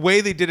added the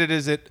way they did it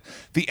is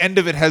the end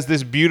of it has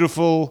this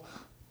beautiful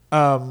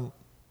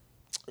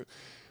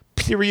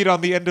period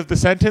on the end of the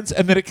sentence,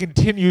 and then it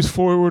continues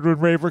forward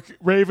when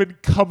Raven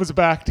comes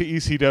back to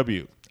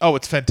ECW. Oh,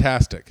 it's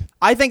fantastic.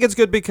 I think it's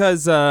good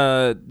because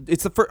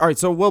it's the first. All right,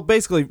 so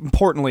basically,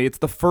 importantly, it's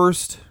the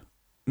first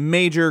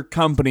major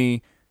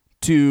company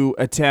to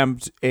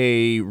attempt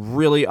a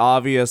really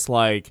obvious,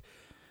 like,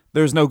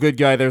 there's no good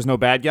guy, there's no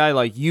bad guy.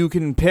 Like, you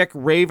can pick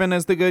Raven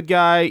as the good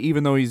guy,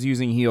 even though he's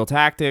using heel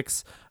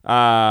tactics.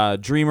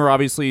 Dreamer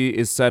obviously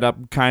is set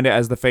up kind of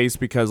as the face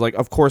because, like,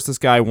 of course this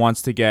guy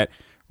wants to get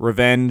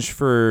revenge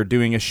for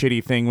doing a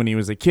shitty thing when he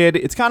was a kid.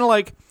 It's kind of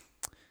like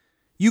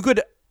you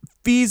could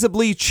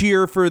feasibly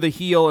cheer for the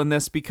heel in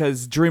this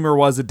because Dreamer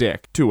was a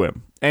dick to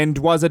him and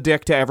was a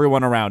dick to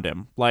everyone around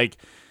him. Like,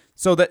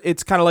 so that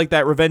it's kind of like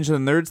that Revenge of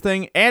the Nerds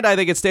thing. And I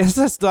think it stands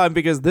this time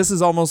because this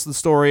is almost the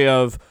story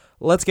of,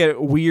 let's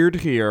get weird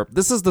here.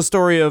 This is the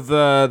story of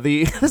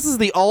this is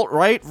the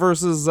alt-right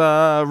versus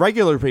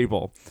regular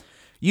people.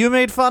 You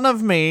made fun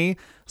of me,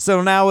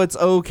 so now it's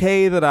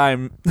okay that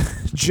I'm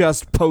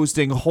just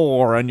posting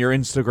whore on your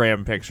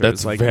Instagram pictures.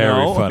 That's like, very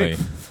funny.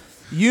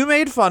 You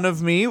made fun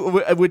of me,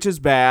 which is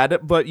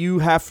bad, but you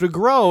have to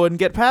grow and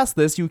get past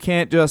this. You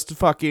can't just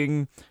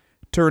fucking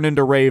turn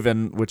into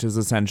Raven, which is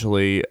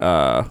essentially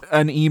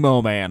an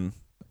emo man.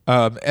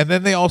 And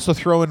then they also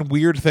throw in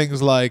weird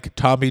things like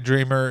Tommy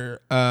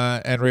Dreamer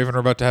and Raven are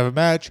about to have a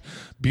match.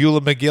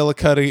 Beulah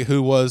McGillicuddy,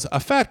 who was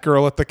a fat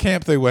girl at the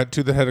camp they went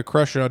to that had a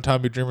crush on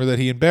Tommy Dreamer that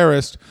he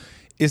embarrassed,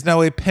 is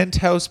now a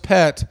penthouse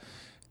pet,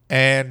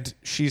 and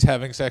she's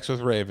having sex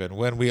with Raven.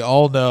 When we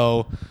all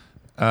know,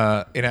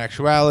 in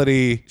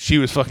actuality, she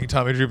was fucking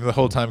Tommy Dreamer the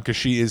whole time because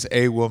she is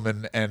a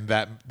woman, and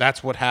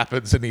that's what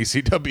happens in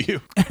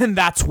ECW. And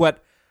that's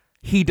what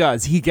he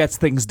does. He gets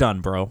things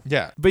done, bro.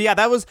 Yeah. But yeah,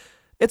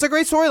 it's a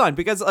great storyline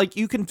because, like,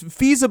 you can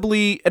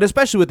feasibly, and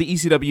especially with the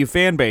ECW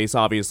fan base,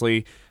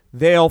 obviously,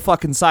 they'll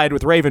fucking side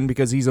with Raven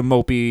because he's a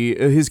mopey,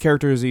 he's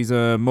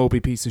a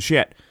mopey piece of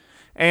shit.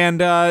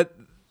 And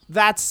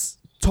that's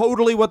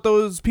totally what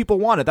those people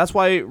wanted. That's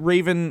why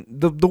Raven,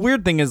 the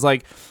weird thing is,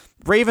 like,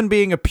 Raven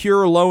being a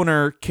pure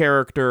loner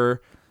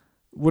character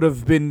would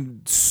have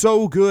been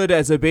so good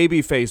as a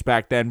babyface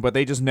back then, but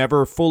they just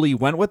never fully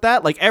went with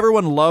that. Like,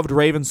 everyone loved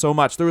Raven so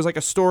much. There was, like,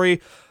 a story,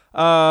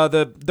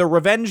 the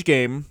Revenge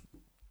game,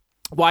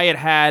 why it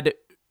had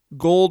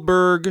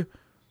Goldberg,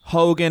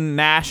 Hogan,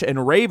 Nash,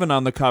 and Raven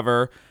on the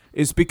cover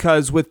is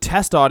because with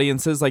test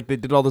audiences, like, they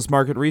did all this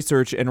market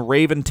research, and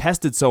Raven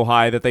tested so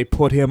high that they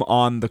put him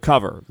on the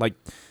cover. Like,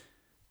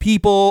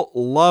 people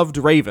loved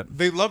Raven.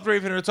 They loved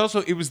Raven, and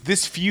it was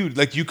this feud.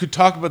 Like, you could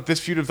talk about this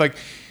feud of, like,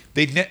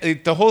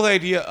 the whole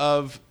idea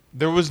of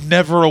there was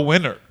never a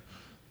winner.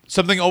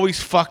 Something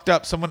always fucked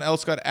up. Someone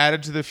else got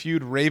added to the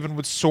feud. Raven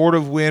would sort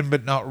of win,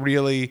 but not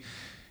really.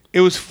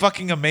 It was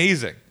fucking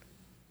amazing.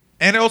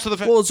 And also the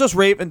fact... Well, it's just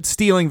Raven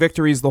stealing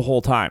victories the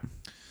whole time.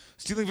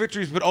 Stealing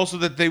victories, but also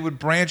that they would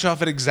branch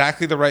off at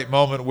exactly the right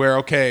moment where,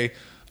 okay,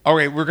 all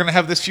right, we're going to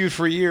have this feud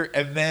for a year,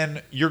 and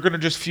then you're going to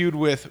just feud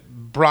with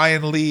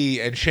Brian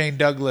Lee and Shane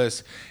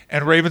Douglas,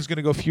 and Raven's going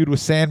to go feud with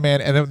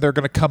Sandman, and then they're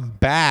going to come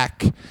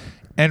back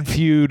and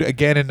feud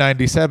again in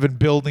 97,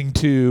 building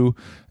to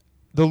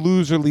the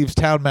loser leaves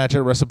town match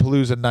at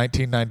WrestlePalooza in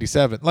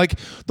 1997. Like,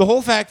 the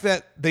whole fact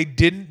that they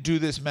didn't do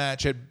this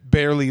match at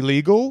Barely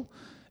Legal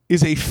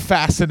is a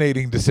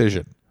fascinating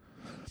decision.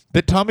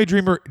 That Tommy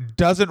Dreamer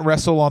doesn't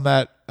wrestle on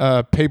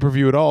that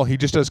pay-per-view at all. He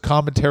just does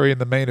commentary in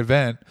the main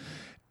event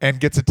and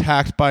gets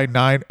attacked by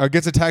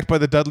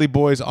the Dudley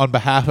Boys on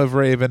behalf of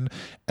Raven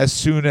as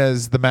soon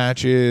as the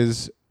match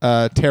is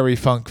Terry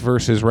Funk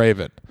versus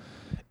Raven.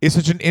 It's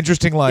such an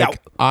interesting,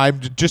 I'm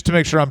just to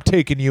make sure I'm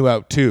taking you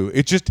out too.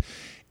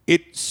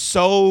 It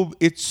so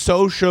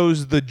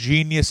shows the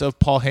genius of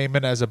Paul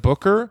Heyman as a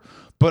booker,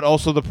 but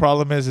also the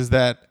problem is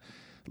that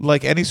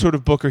like any sort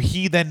of booker,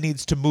 he then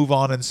needs to move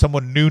on and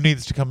someone new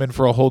needs to come in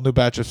for a whole new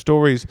batch of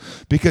stories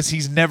because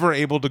he's never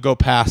able to go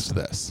past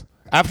this.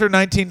 After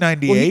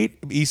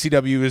 1998,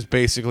 ECW is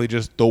basically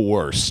just the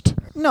worst.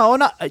 No,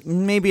 not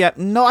maybe.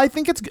 No, I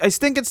think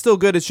it's still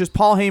good. It's just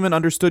Paul Heyman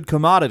understood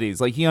commodities.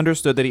 Like, he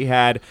understood that he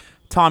had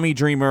Tommy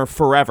Dreamer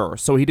forever,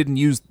 so he didn't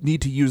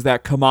need to use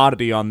that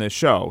commodity on this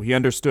show. He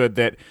understood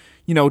that,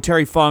 you know,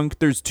 Terry Funk,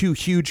 there's two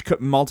huge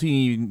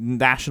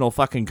multinational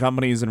fucking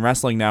companies in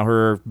wrestling now who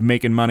are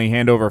making money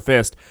hand over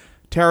fist.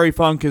 Terry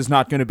Funk is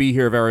not going to be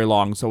here very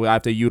long, so I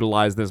have to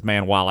utilize this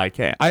man while I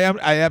can. I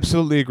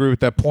absolutely agree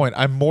with that point.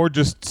 I'm more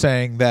just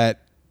saying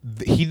that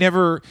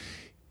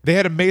they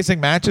had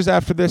amazing matches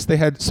after this. They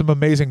had some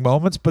amazing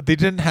moments, but they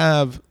didn't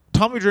have...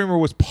 Tommy Dreamer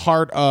was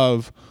part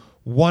of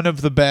one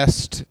of the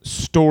best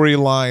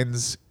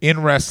storylines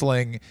in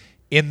wrestling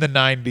in the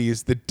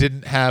 90s that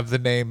didn't have the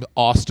name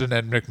Austin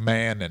and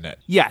McMahon in it.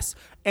 Yes,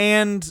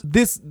 and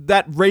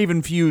that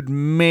Raven feud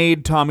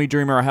made Tommy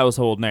Dreamer a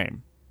household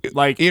name.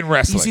 Like, in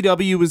wrestling,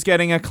 ECW was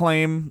getting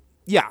acclaim.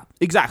 Yeah,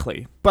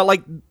 exactly. But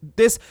like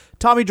this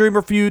Tommy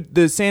Dreamer feud,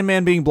 the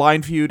Sandman being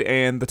blind feud,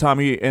 and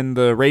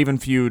the Raven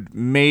feud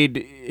made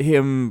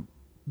him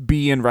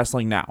be in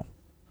wrestling now.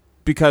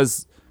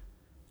 Because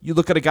you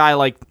look at a guy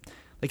like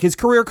his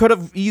career could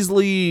have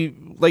easily,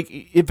 like,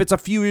 if it's a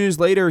few years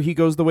later, he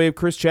goes the way of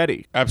Chris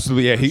Chetty.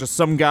 Absolutely, yeah. Just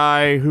some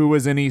guy who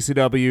was in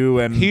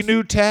ECW and he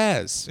knew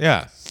Taz.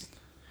 Yeah.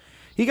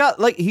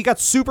 He got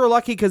super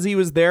lucky because he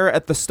was there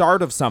at the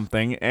start of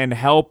something and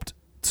helped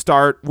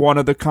start one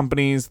of the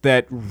companies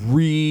that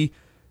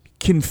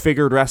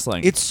reconfigured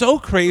wrestling. It's so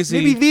crazy.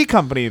 Maybe the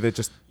company that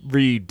just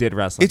redid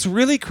wrestling. It's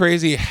really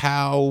crazy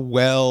how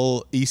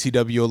well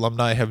ECW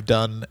alumni have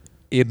done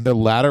in the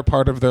latter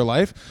part of their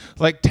life.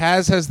 Like,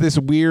 Taz has this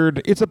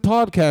weird, it's a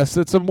podcast,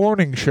 it's a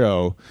morning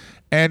show.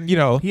 And, you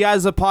know, he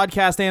has a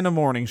podcast and a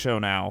morning show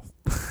now.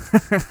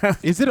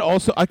 Is it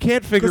also? I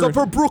can't figure. Because I'm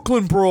from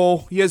Brooklyn,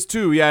 bro. He has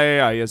two.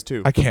 Yeah. He has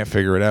two. I can't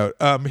figure it out.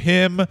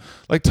 Him,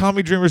 like,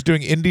 Tommy Dreamer's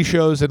doing indie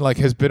shows and like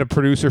has been a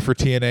producer for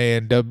TNA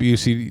and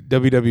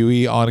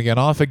WWE on again,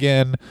 off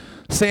again.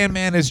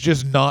 Sandman is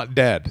just not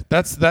dead.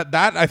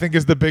 That I think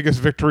is the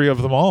biggest victory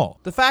of them all.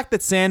 The fact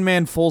that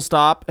Sandman, full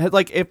stop,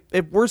 like, if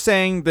we're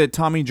saying that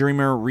Tommy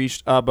Dreamer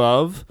reached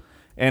above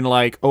and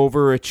like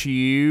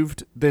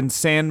overachieved, then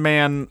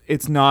Sandman,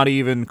 it's not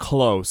even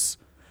close.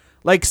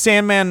 Like,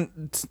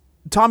 Sandman,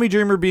 Tommy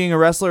Dreamer being a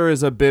wrestler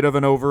is a bit of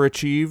an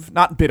overachieve.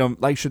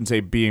 I shouldn't say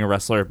being a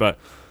wrestler, but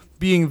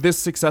being this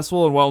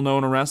successful and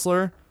well-known a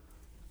wrestler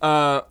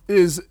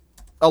is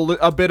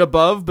a bit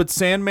above. But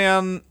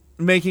Sandman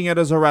making it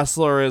as a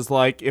wrestler is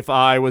like if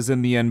I was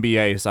in the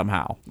NBA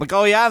somehow. Like,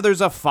 oh yeah, there's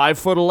a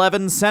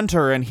 5'11"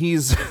 center and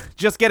he's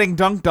just getting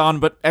dunked on,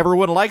 but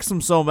everyone likes him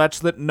so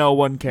much that no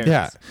one cares.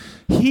 Yeah.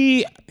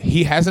 He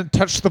hasn't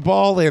touched the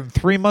ball in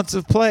 3 months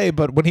of play,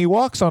 but when he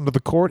walks onto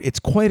the court, it's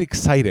quite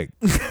exciting.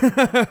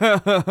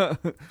 We're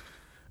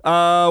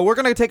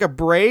going to take a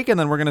break, and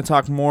then we're going to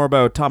talk more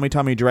about Tommy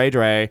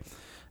Dre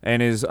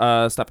and his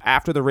stuff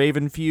after the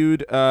Raven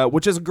feud,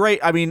 which is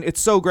great. I mean,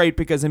 it's so great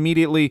because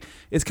immediately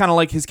it's kind of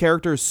like his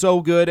character is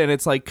so good, and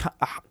it's like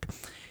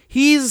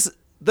he's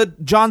the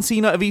John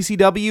Cena of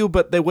ECW,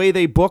 but the way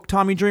they book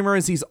Tommy Dreamer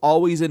is he's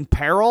always in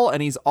peril,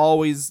 and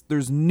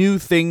there's new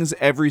things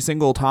every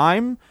single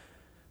time.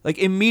 Like,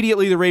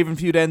 immediately the Raven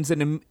feud ends,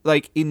 and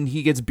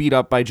he gets beat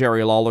up by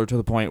Jerry Lawler to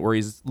the point where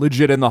he's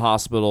legit in the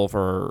hospital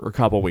for a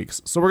couple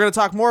weeks. So we're gonna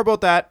talk more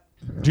about that.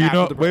 Do you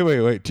know?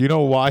 Wait. Do you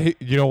know why?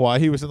 You know why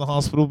he was in the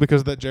hospital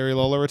because of that Jerry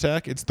Lawler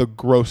attack? It's the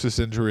grossest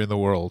injury in the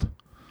world.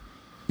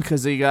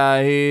 Because he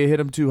hit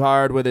him too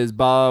hard with his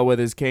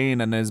cane,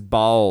 and his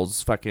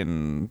balls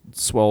fucking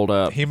swelled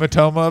up.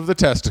 Hematoma of the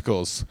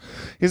testicles.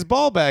 His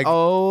ball bag.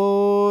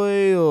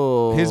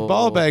 Oh. His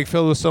ball bag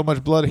filled with so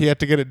much blood he had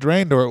to get it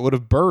drained, or it would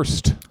have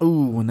burst.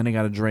 Ooh, and then he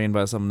got it drained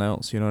by something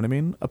else. You know what I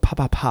mean? A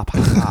pop.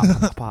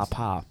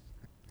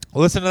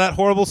 Listen to that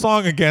horrible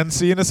song again.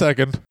 See you in a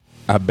second.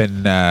 I've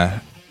been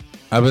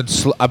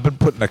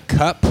putting a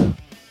cup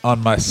on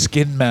my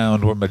skin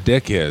mound where my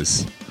dick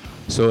is,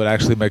 so it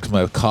actually makes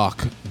my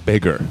cock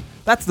bigger.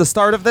 That's the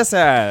start of this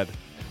ad.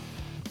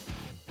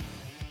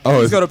 Oh,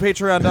 Please go to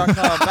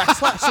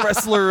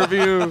patreon.com/wrestler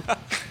review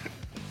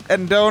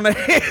and donate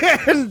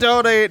and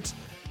donate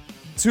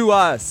to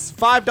us.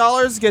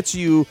 $5 gets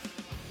you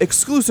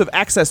exclusive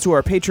access to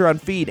our Patreon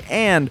feed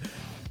and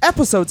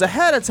episodes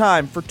ahead of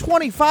time. For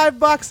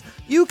 $25,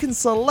 you can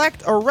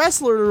select a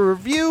wrestler to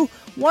review.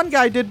 One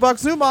guy did Buck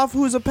Zumhofe,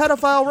 who's a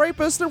pedophile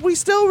rapist, and we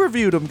still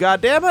reviewed him.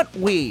 God damn it,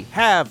 we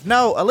have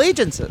no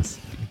allegiances.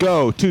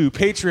 Go to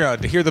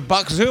Patreon to hear the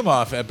Buck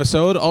Zumhofe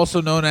episode,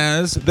 also known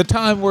as the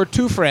time where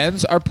two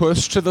friends are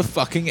pushed to the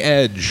fucking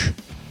edge.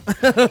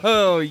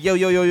 Yo, yo,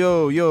 yo,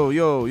 yo, yo,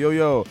 yo, yo,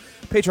 yo.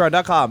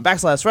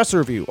 Patreon.com/wrestler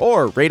review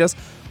or rate us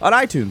on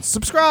iTunes.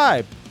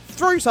 Subscribe.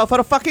 Throw yourself out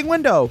a fucking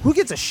window. Who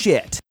gives a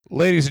shit?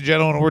 Ladies and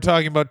gentlemen, we're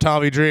talking about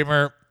Tommy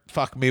Dreamer.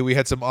 Fuck me, we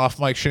had some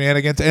off-mic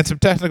shenanigans and some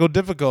technical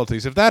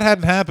difficulties. If that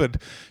hadn't happened,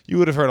 you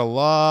would have heard a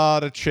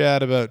lot of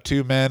chat about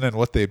two men and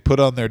what they'd put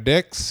on their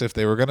dicks if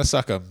they were going to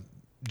suck them.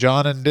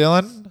 John and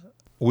Dylan,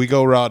 we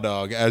go raw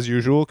dog, as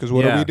usual, because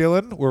what are we,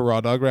 Dylan? We're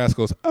raw dog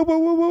rascals. Oh, whoa,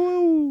 whoa, whoa,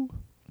 whoa.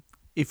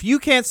 If you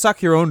can't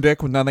suck your own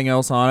dick with nothing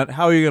else on it,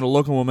 how are you going to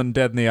look a woman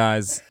dead in the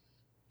eyes?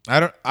 I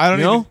don't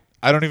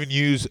even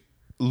use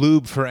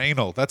lube for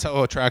anal. That's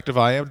how attractive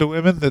I am to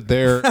women, that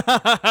they're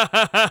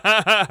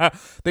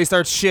they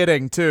start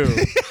shitting too.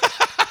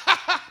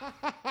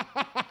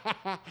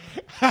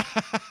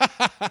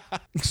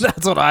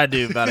 That's what I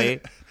do,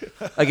 buddy.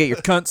 I get your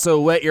cunt so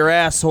wet your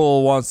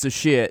asshole wants to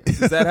shit.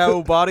 Is that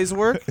how bodies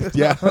work?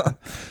 Yeah.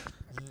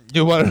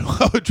 You want to know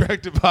how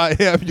attractive I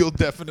am? You'll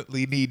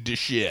definitely need to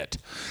shit.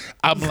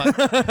 I'm like,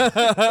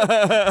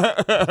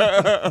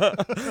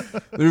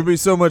 there'd be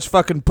so much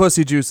fucking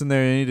pussy juice in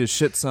there, you need to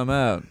shit some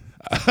out.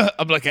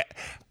 I'm like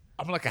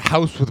a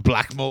house with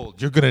black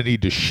mold. You're gonna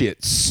need to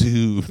shit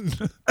soon.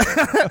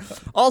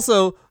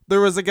 Also, there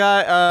was a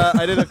guy.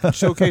 I did a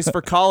showcase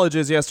for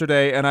colleges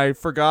yesterday, and I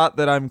forgot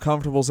that I'm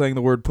comfortable saying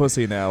the word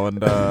pussy now,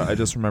 and I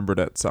just remembered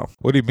it. So,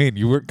 what do you mean?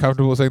 You weren't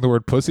comfortable saying the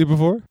word pussy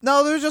before?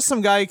 No, there was just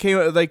some guy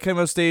who came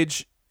off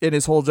stage, and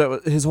his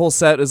whole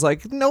set is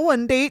like, "No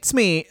one dates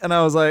me," and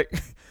I was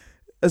like,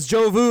 "It's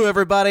Joe Vu,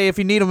 everybody. If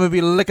you need him, he'll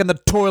be licking the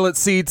toilet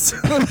seats."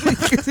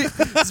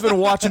 He's been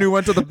watching who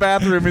went to the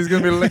bathroom. He's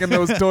gonna be licking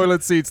those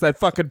toilet seats. That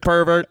fucking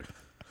pervert.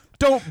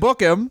 Don't book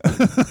him.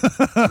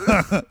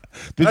 I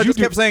just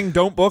kept saying,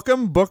 "Don't book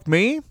him. Book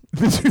me."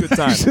 Good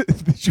time.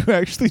 Did you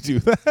actually do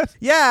that?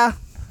 Yeah.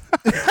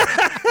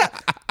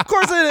 Of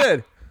course I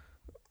did.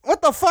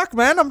 What the fuck,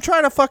 man? I'm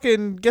trying to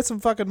fucking get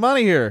some fucking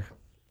money here.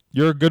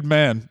 You're a good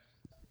man.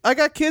 I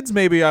got kids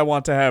maybe I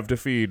want to have to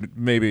feed,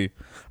 maybe.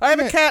 I have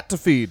a cat to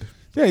feed.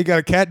 Yeah, you got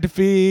a cat to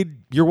feed.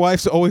 Your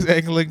wife's always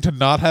angling to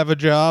not have a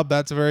job.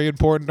 That's very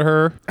important to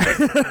her.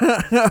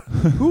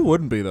 Who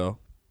wouldn't be, though?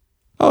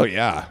 Oh,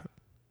 yeah.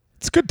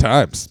 It's good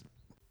times.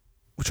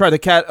 We tried the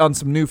cat on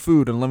some new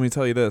food, and let me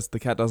tell you this, the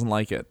cat doesn't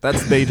like it.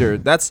 That's major.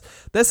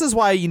 This is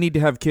why you need to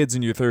have kids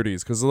in your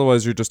 30s, because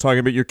otherwise you're just talking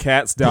about your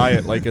cat's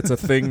diet like it's a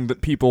thing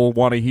that people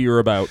want to hear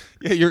about.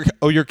 Yeah,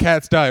 your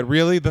cat's diet.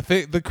 Really?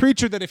 The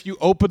creature that if you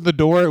opened the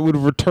door, it would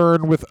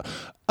return with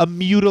a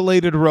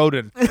mutilated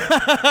rodent.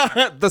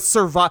 The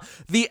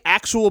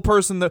actual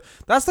person.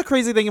 That's the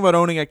crazy thing about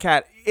owning a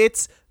cat.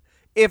 It's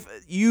if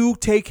you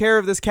take care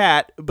of this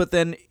cat, but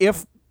then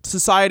if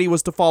society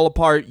was to fall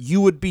apart, you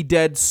would be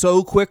dead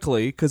so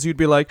quickly because you'd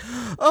be like,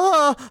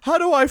 how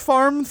do I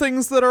farm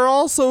things that are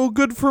also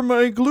good for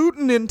my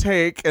gluten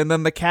intake? And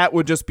then the cat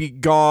would just be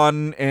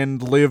gone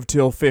and live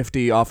till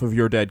 50 off of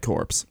your dead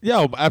corpse.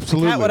 Yeah,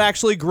 absolutely. The cat would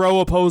actually grow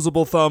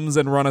opposable thumbs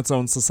and run its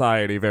own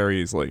society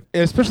very easily.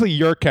 Especially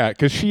your cat,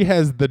 because she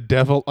has the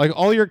devil. Like,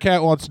 all your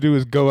cat wants to do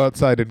is go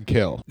outside and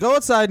kill. Go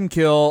outside and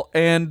kill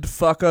and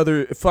fuck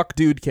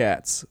dude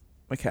cats.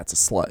 My cat's a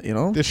slut, you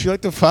know? Does she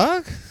like to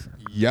fuck?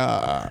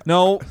 Yeah.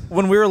 No,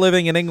 when we were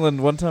living in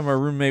England, one time our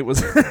roommate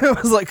was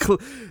like,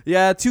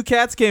 yeah, two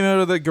cats came out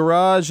of the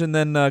garage, and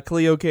then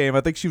Cleo came.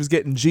 I think she was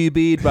getting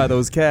GB'd by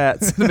those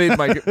cats. It made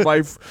my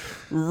wife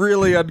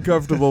really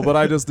uncomfortable, but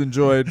I just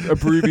enjoyed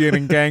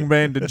abbreviating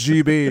gangbang to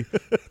GB.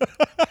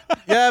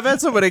 Yeah, I've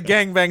had so many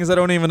gangbangs I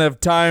don't even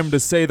have time to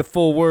say the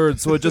full word,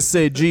 so I just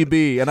say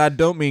GB, and I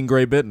don't mean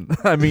Grey Bitten.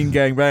 I mean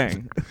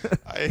gangbang.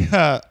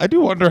 I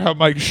do wonder how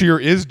Mike Shear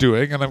is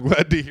doing, and I'm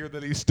glad to hear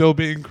that he's still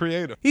being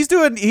creative. He's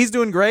doing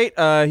great.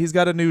 He's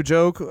got a new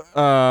joke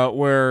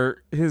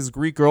where his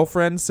Greek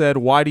girlfriend said,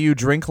 "Why do you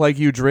drink like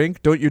you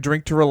drink? Don't you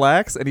drink to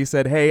relax?" And he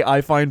said, "Hey, I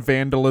find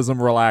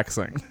vandalism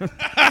relaxing."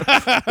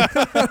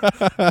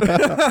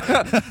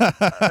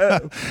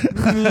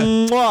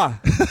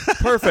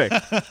 Perfect.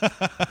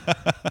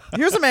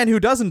 Here's a man who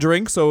doesn't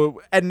drink,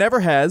 and never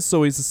has,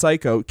 so he's a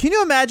psycho. Can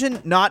you imagine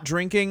not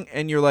drinking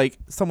and you're like,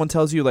 someone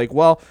tells you like,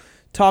 well,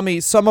 Tommy,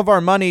 some of our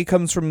money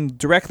comes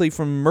directly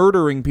from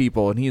murdering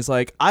people. And he's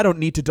like, I don't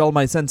need to dull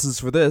my senses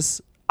for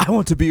this. I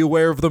want to be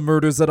aware of the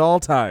murders at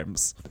all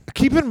times.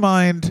 Keep in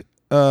mind,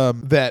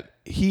 that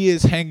he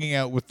is hanging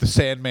out with the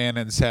Sandman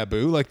and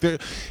Sabu. Like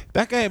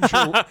that guy, I'm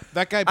sure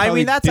that guy. I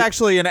mean, that's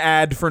actually an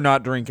ad for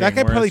not drinking. That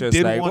guy where probably it's just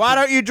did like, want why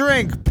to- don't you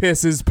drink?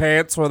 Piss his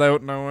pants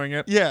without knowing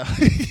it. Yeah,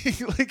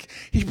 like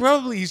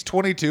he's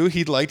 22.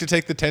 He'd like to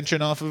take the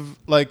tension off of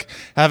like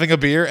having a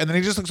beer, and then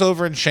he just looks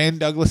over and Shane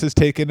Douglas has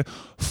taken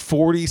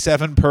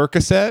 47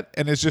 Percocet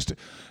and is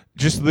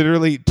just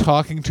literally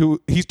talking to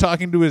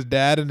his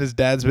dad, and his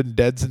dad's been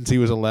dead since he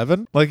was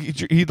 11. Like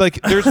he like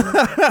there's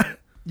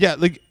yeah,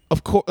 like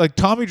of course, like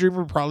Tommy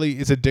Dreamer probably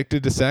is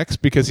addicted to sex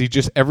because he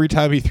just every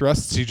time he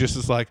thrusts, he just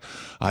is like,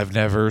 I've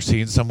never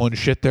seen someone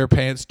shit their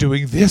pants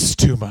doing this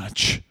too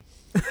much.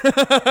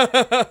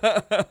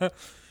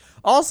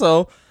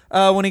 Also,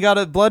 when he got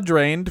his blood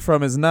drained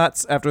from his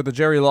nuts after the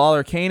Jerry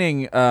Lawler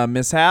caning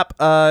mishap,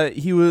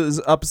 he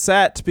was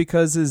upset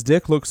because his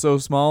dick looked so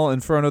small in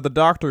front of the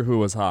doctor who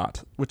was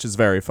hot, which is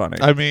very funny.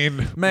 I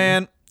mean,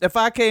 Man, if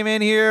I came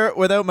in here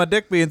without my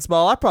dick being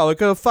small, I probably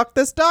could have fucked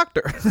this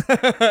doctor.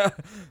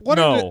 what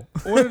No.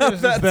 it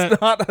is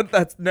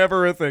That's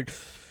never a thing.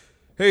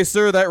 Hey,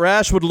 sir, that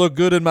rash would look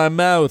good in my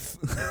mouth.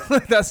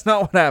 That's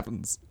not what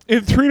happens.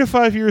 in 3 to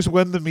 5 years,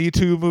 when the Me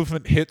Too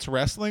movement hits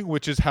wrestling,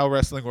 which is how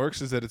wrestling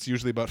works, is that it's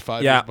usually about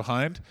 5 years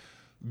behind.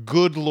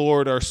 Good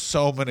Lord, are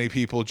so many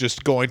people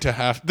just going to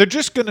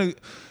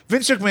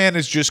Vince McMahon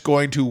is just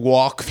going to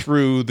walk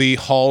through the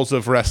halls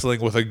of wrestling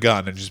with a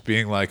gun and just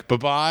being like,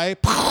 bye-bye,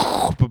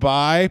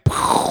 bye-bye.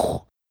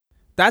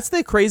 That's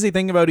the crazy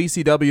thing about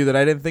ECW that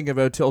I didn't think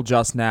about till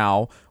just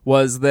now,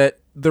 was that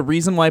the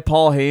reason why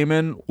Paul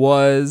Heyman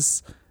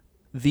was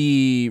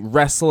the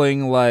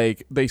wrestling,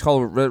 like they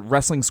call it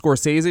wrestling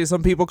Scorsese,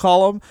 some people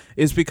call him,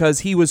 is because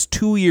he was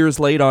 2 years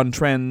late on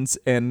trends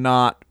and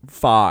not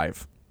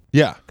 5.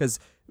 Yeah. Because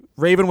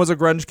Raven was a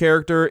grunge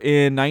character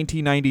in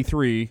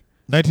 1993.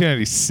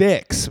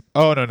 1996.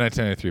 Oh, no,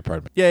 1993,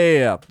 pardon me.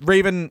 Yeah.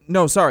 Raven,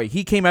 no, sorry.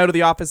 He came out of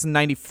the office in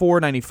 94,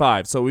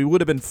 95. So we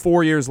would have been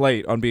 4 years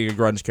late on being a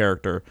grunge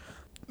character.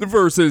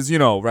 Versus,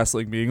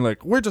 wrestling being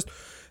like,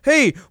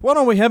 hey, why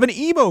don't we have an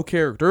emo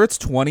character? It's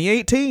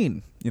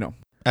 2018.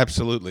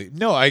 Absolutely.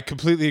 No, I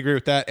completely agree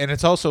with that. And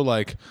it's also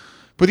like,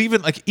 but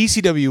even like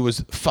ECW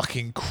was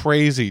fucking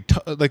crazy.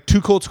 Like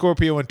Too Cold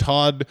Scorpio and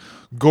Todd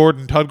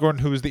Gordon,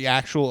 who was the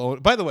actual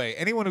owner. By the way,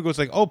 anyone who goes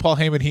like, oh, Paul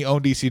Heyman, he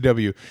owned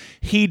ECW.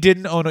 He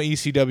didn't own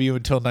ECW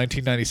until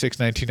 1996,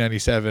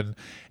 1997.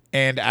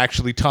 And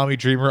actually, Tommy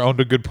Dreamer owned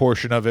a good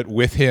portion of it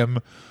with him,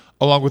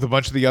 along with a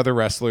bunch of the other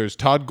wrestlers.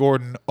 Todd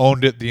Gordon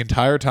owned it the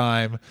entire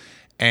time.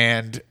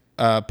 And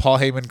Paul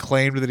Heyman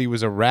claimed that he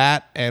was a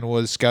rat and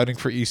was scouting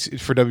for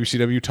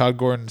WCW. Todd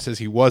Gordon says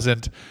he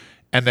wasn't.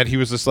 And then he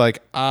was just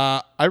like,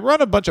 I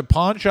run a bunch of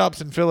pawn shops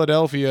in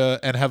Philadelphia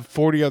and have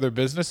 40 other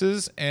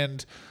businesses,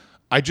 and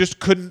I just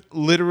couldn't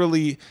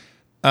literally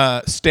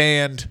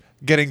stand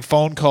getting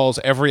phone calls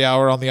every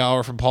hour on the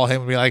hour from Paul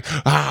Heyman be like,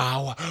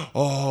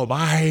 oh,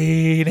 my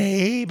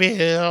name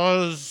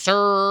is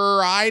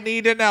Sir, I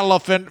need an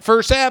elephant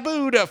for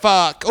Sabu to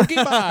fuck. Okay,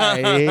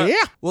 bye.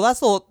 Yeah. Well,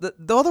 that's the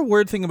other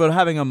weird thing about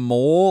having a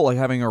mole, like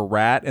having a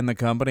rat in the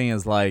company,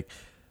 is like,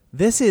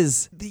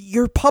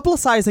 you're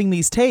publicizing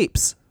these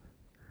tapes.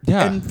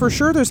 Yeah. And for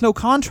sure, there's no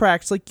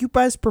contracts. Like, you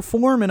guys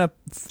perform in a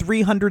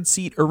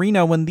 300-seat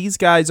arena when these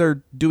guys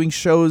are doing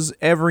shows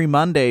every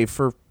Monday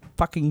for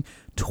fucking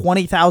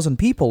 20,000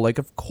 people. Like,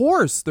 of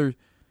course,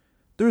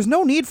 there's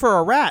no need for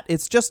a rat.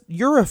 It's just,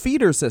 you're a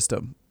feeder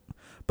system.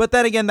 But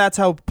then again, that's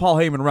how Paul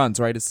Heyman runs,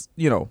 right? It's,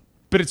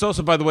 But it's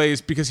also, by the way,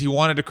 is because he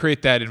wanted to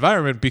create that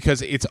environment,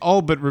 because it's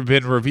all but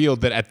been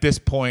revealed that at this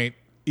point,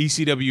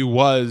 ECW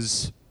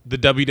was the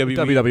WWE.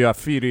 WWF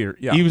feeder,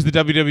 yeah. He was the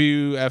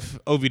WWF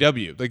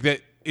OVW. Like that.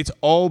 It's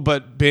all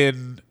but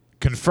been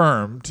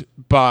confirmed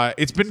by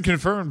the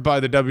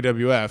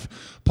WWF.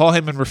 Paul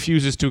Heyman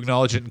refuses to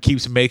acknowledge it and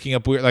keeps making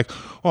up weird, like,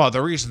 oh,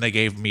 the reason they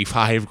gave me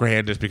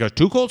 $5,000 is because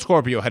Too Cold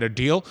Scorpio had a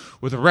deal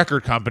with a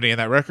record company, and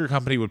that record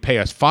company would pay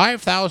us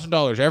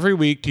 $5,000 every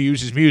week to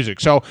use his music.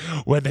 So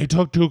when they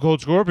took Too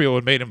Cold Scorpio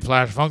and made him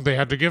Flash Funk, they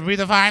had to give me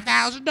the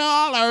 $5,000.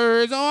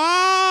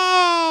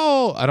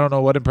 Oh, I don't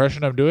know what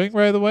impression I'm doing,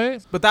 by the way.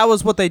 But that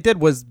was what they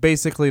did, was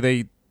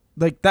basically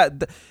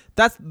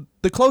that's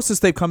the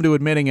closest they've come to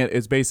admitting it,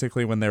 is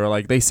basically when they were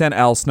like, they sent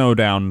Al Snow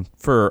down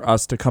for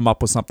us to come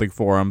up with something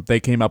for him. They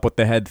came up with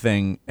the head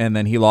thing, and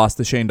then he lost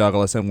to Shane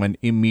Douglas and went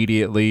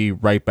immediately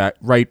right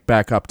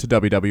back up to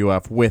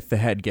WWF with the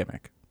head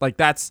gimmick. Like,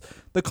 that's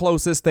the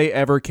closest they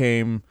ever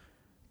came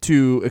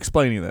to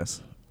explaining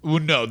this. Well,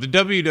 no, the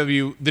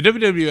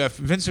WWF,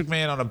 Vince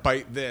McMahon on a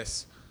Bite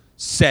This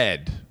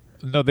said,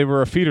 no, they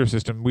were a feeder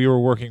system. We were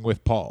working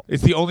with Paul.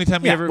 It's the only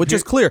time we ever... which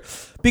is clear.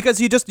 Because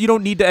you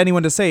don't need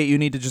anyone to say it. You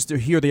need to just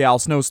hear the Al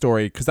Snow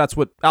story, because that's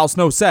what Al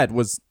Snow said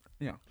was...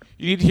 You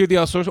need to hear the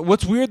Al Snow story.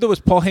 What's weird, though,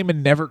 is Paul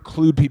Heyman never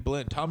clued people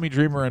in. Tommy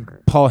Dreamer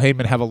and Paul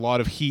Heyman have a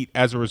lot of heat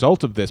as a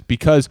result of this,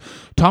 because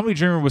Tommy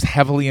Dreamer was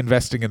heavily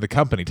investing in the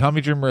company.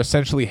 Tommy Dreamer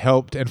essentially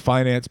helped and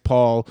financed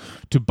Paul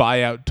to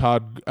buy out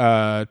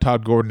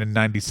Todd Gordon in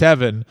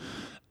 97,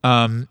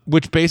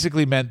 which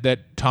basically meant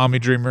that Tommy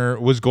Dreamer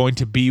was going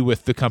to be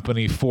with the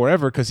company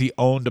forever because he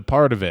owned a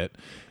part of it.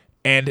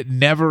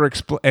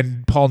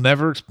 and Paul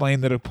never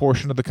explained that a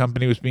portion of the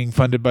company was being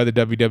funded by the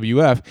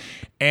WWF.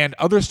 And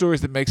other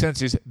stories that make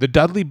sense is the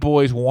Dudley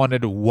Boys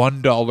wanted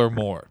 $1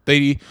 more.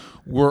 They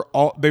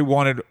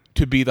wanted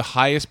to be the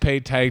highest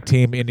paid tag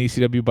team in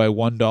ECW by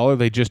 $1.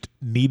 They just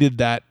needed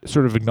that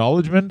sort of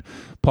acknowledgement.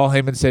 Paul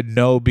Heyman said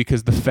no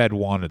because the Fed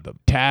wanted them.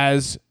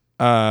 Taz,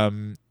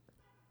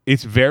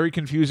 it's very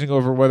confusing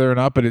over whether or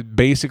not, but it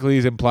basically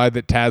is implied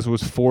that Taz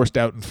was forced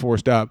out and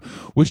forced up,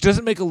 which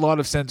doesn't make a lot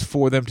of sense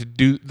for them to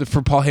do,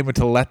 for Paul Heyman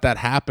to let that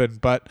happen,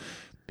 but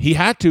he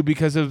had to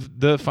because of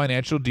the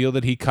financial deal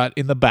that he cut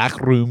in the back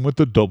room with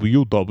the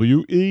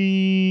WWE.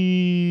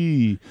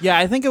 Yeah,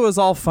 I think it was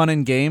all fun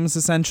and games,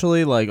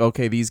 essentially. Like,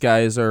 okay, these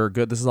guys are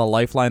good. This is a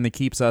lifeline that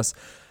keeps us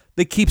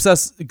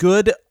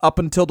good up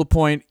until the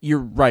point, you're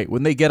right,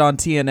 when they get on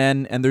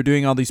TNN and they're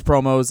doing all these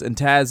promos and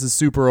Taz is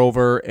super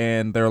over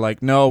and they're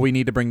like, no, we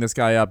need to bring this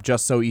guy up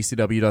just so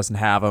ECW doesn't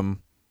have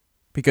him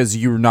because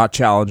you're not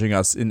challenging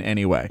us in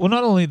any way. Well,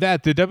 not only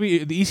that, the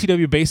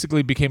ECW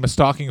basically became a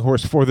stalking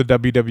horse for the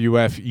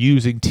WWF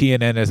using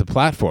TNN as a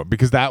platform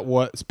because that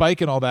was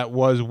Spike and all that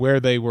was where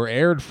they were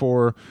aired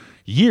for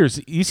years.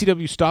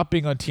 ECW stopped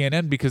being on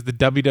TNN because the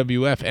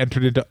WWF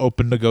entered into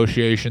open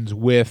negotiations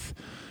with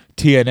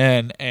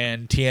TNN,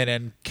 and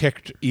TNN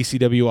kicked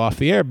ECW off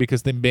the air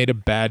because they made a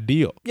bad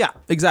deal. Yeah,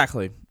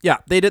 exactly. Yeah,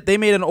 they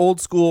made an old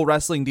school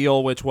wrestling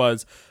deal, which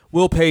was,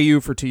 we'll pay you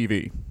for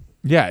TV.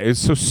 Yeah, it's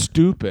so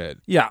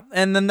stupid. Yeah,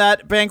 and then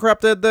that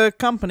bankrupted the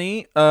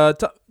company.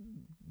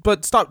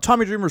 But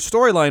Tommy Dreamer's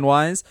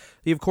storyline-wise,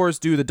 they, of course,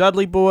 do the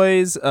Dudley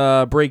Boys,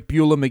 break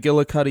Beulah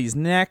McGillicuddy's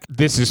neck.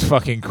 This is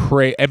fucking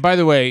crazy. And by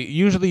the way,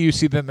 usually you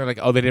see them, they're like,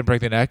 oh, they didn't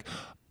break the neck.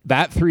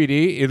 That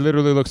 3D, it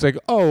literally looks like,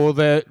 oh, well,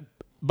 that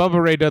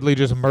Bubba Ray Dudley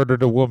just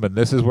murdered a woman.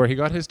 This is where he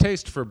got his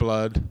taste for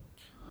blood.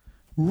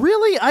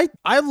 Really?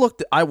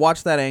 I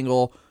watched that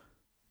angle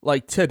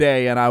like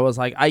today and I was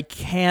like, I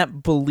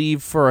can't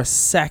believe for a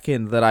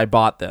second that I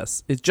bought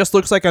this. It just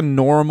looks like a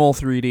normal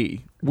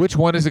 3D. Which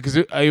one is it? Because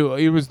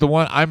it was the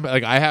one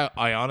I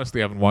honestly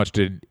haven't watched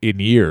it in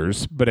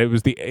years, but it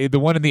was the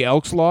one in the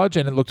Elks Lodge,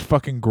 and it looked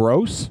fucking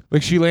gross.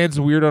 Like she lands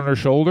weird on her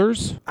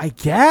shoulders. I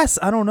guess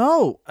I don't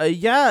know.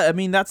 Yeah, I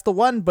mean that's the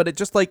one, but it's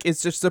just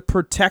a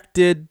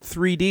protected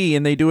 3D,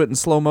 and they do it in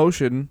slow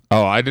motion.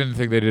 Oh, I didn't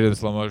think they did it in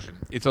slow motion.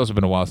 It's also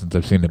been a while since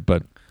I've seen it,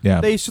 but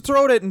yeah, they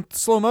throw it in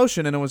slow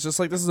motion, and it was just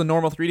like this is a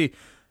normal 3D.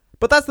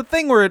 But that's the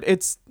thing where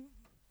it's,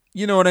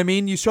 you know what I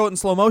mean? You show it in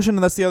slow motion,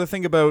 and that's the other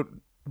thing about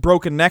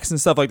broken necks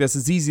and stuff like this.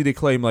 It's easy to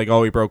claim like,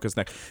 oh, he broke his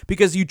neck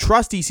because you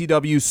trust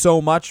ECW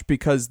so much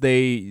because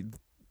they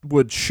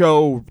would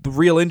show the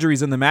real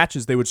injuries in the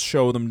matches. They would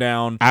show them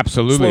down,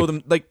 absolutely, slow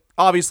them. Like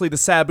obviously the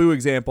Sabu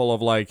example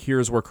of like,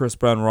 here's where Chris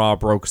Benoit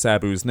broke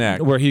Sabu's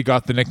neck, where he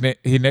got the nickname.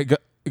 He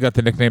got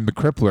the nickname the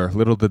Crippler.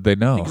 Little did they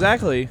know,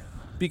 exactly,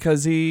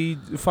 because he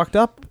fucked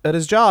up at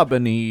his job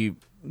and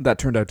that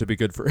turned out to be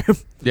good for him.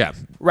 Yeah.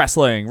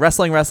 Wrestling.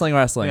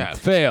 Yeah,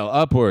 fail,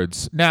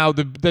 upwards. Now,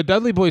 the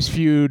Dudley Boys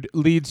feud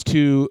leads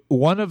to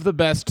one of the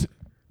best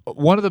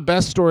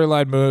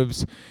storyline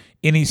moves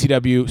in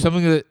ECW,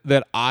 something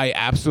that I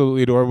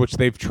absolutely adore, which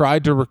they've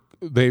tried to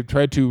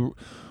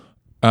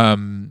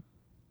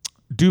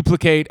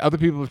duplicate. Other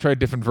people have tried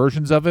different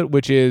versions of it,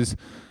 which is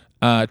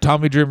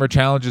Tommy Dreamer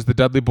challenges the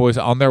Dudley Boys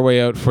on their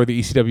way out for the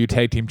ECW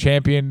Tag Team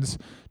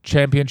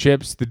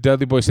Championships. The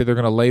Dudley Boys say they're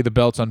going to lay the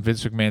belts on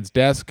Vince McMahon's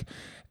desk.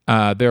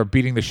 They're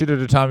beating the shit out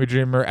of Tommy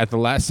Dreamer. At the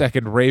last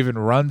second, Raven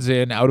runs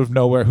in out of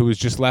nowhere, who has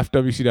just left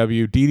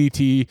WCW.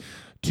 DDT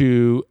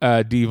to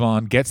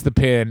Devon, gets the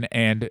pin,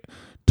 and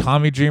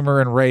Tommy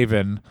Dreamer and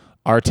Raven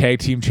are tag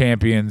team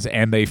champions,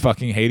 and they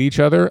fucking hate each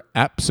other.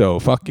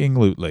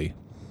 Abso-fucking-lutely.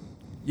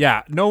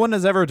 Yeah, no one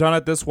has ever done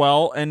it this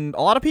well, and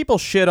a lot of people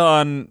shit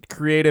on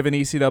creative in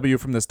ECW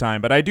from this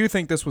time, but I do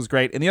think this was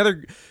great. And the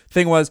other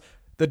thing was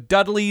the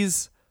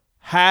Dudleys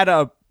had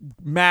a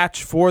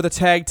match for the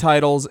tag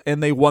titles,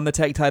 and they won the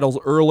tag titles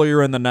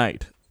earlier in the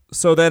night.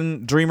 So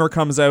then Dreamer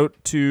comes out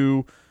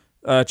to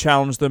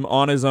challenge them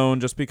on his own,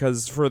 just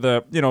because for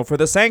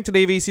the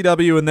sanctity of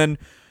ECW, and then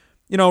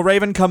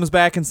Raven comes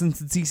back, and since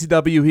it's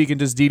ECW, he can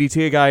just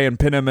DDT a guy and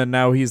pin him, and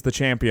now he's the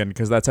champion,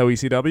 because that's how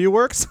ECW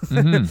works.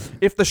 Mm-hmm.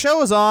 If the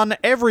show is on,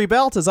 every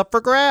belt is up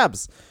for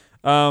grabs.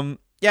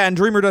 Yeah, and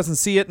Dreamer doesn't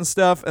see it and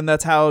stuff, and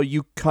that's how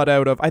you cut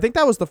out of... I think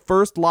that was the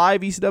first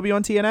live ECW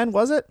on TNN,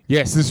 was it?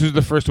 Yes, this was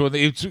the first one,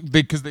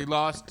 because they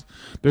lost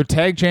their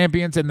tag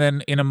champions, and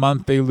then in a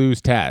month they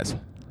lose Taz.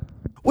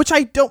 Which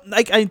I don't...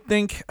 I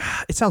think...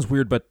 It sounds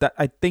weird, but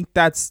I think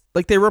that's...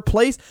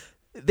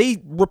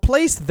 They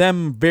replaced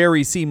them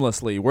very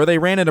seamlessly. Where they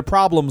ran into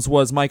problems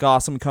was Mike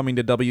Awesome coming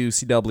to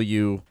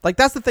WCW.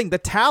 That's the thing. The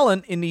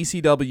talent in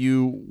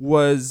ECW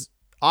was,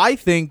 I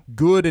think,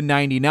 good in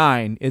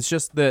 99. It's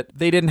just that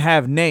they didn't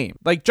have name.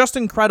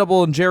 Justin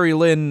Credible and Jerry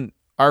Lynn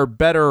are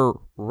better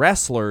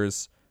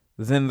wrestlers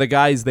than the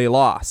guys they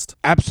lost.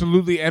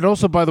 Absolutely. And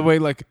also, by the way,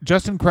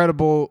 Justin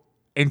Credible,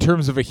 in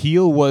terms of a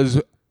heel,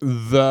 was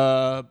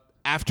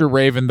after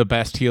Raven, the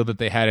best heel that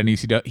they had in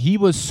ECW. He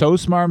was so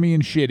smarmy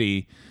and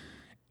shitty.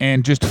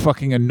 and just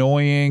fucking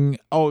annoying.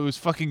 Oh, it was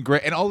fucking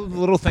great. And all the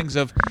little things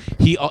of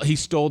he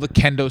stole the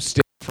kendo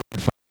stick from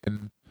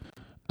fucking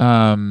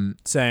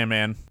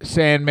Sandman,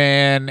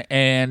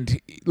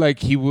 and like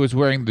he was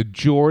wearing the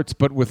jorts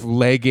but with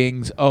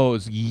leggings. Oh, it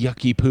was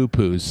yucky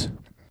poo-poos.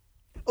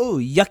 Oh,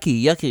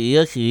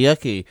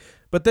 yucky.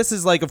 But this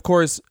is like, of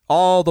course,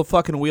 all the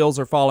fucking wheels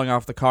are falling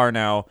off the car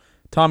now.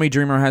 Tommy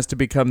Dreamer has to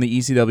become the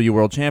ECW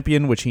World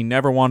Champion, which he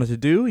never wanted to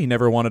do. He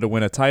never wanted to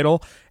win a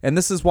title. And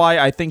this is why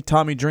I think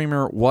Tommy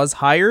Dreamer was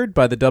hired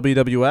by the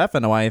WWF,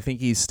 and why I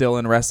think he's still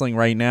in wrestling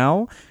right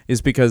now,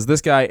 is because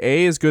this guy,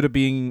 A, is good at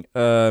being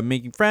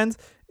making friends,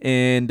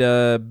 and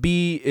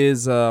B,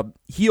 is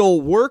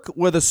he'll work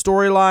with a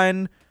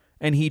storyline,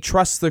 and he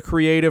trusts the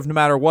creative no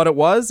matter what it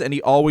was, and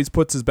he always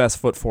puts his best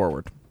foot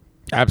forward.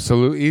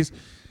 Absolutely. He's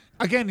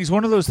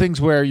one of those things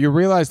where you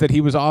realize that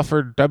he was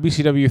offered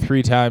WCW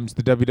 3 times,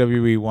 the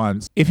WWE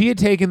once. If he had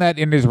taken that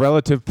in his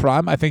relative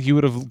prime, I think he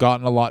would have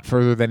gotten a lot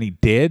further than he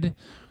did.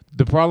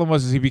 The problem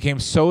was he became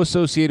so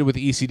associated with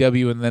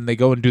ECW, and then they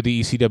go and do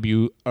the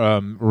ECW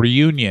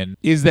reunion,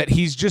 is that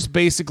he's just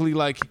basically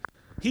like,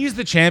 he's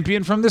the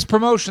champion from this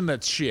promotion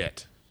that's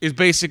shit, is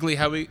basically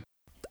how he...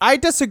 I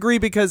disagree,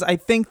 because I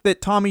think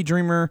that Tommy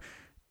Dreamer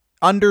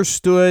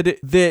understood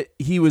that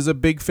he was a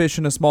big fish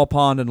in a small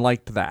pond and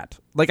liked that.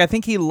 Like, I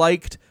think he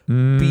liked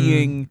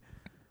being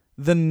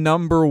the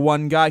number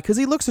one guy, because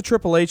he looks at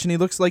Triple H and he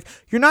looks like,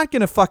 you're not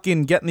going to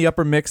fucking get in the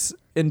upper mix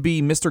and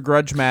be Mr.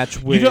 Grudge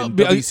Match when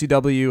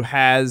WCW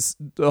has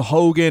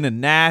Hogan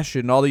and Nash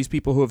and all these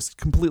people who have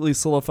completely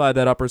solidified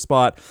that upper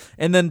spot.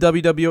 And then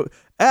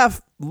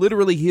WWF,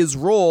 literally his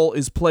role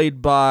is played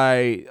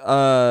by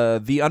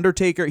The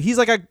Undertaker. He's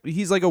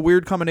like a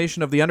weird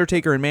combination of The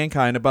Undertaker and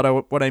Mankind.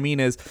 But what I mean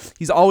is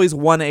he's always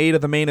 1/8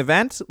 of the main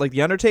event, like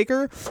The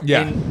Undertaker.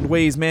 Yeah. In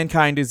ways,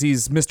 Mankind is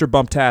he's Mr.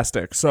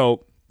 Bumptastic.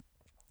 So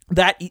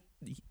that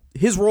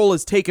his role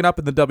is taken up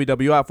in the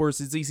WWF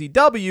versus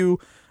ECW,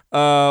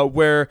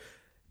 where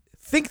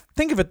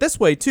think of it this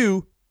way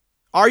too.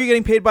 Are you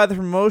getting paid by the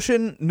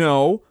promotion?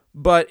 No.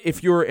 But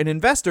if you're an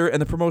investor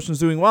and the promotion's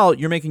doing well,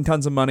 you're making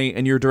tons of money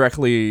and you're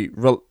directly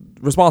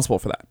responsible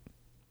for that.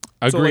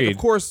 Agreed. So, like, of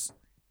course,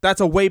 that's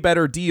a way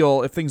better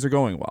deal if things are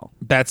going well.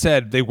 That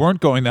said, they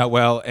weren't going that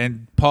well,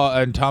 and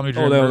Tommy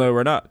Dreamer... Oh, no,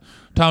 we're not.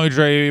 Tommy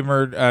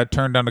Dreamer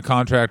turned down a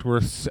contract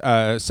worth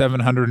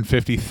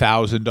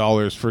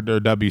 $750,000 for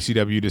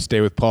WCW to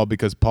stay with Paul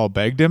because Paul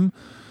begged him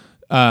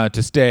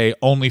to stay,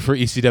 only for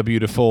ECW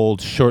to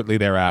fold shortly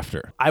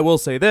thereafter. I will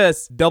say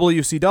this,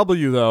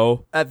 WCW,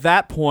 though, at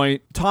that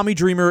point, Tommy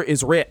Dreamer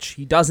is rich.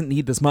 He doesn't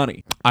need this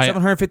money.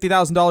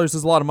 $750,000 is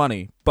a lot of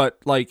money. But,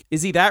 like,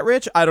 is he that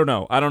rich? I don't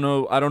know. I don't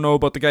know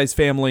about the guy's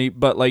family,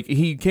 but, like,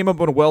 he came up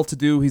with a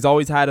well-to-do. He's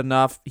always had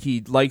enough.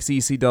 He likes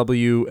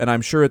ECW, and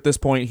I'm sure at this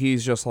point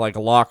he's just, like,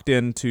 locked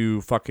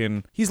into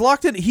fucking... He's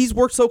locked in. He's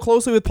worked so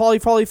closely with Paul, he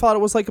probably thought it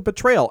was, like, a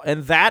betrayal.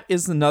 And that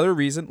is another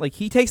reason. Like,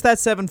 he takes that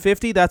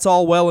 $750, that's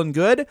all well and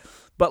good,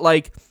 but,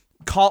 like...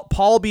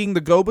 Paul being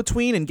the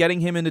go-between and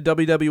getting him into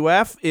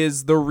WWF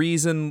is the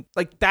reason,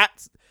 like,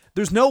 that's...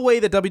 There's no way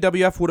that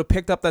WWF would have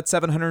picked up that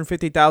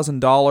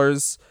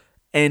 $750,000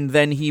 and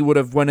then he would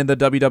have went into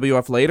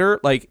WWF later.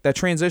 Like, that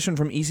transition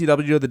from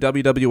ECW to the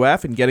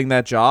WWF and getting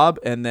that job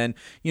and then,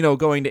 you know,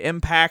 going to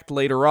Impact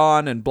later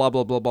on and blah,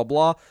 blah, blah, blah,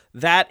 blah.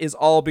 That is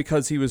all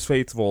because he was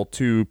faithful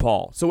to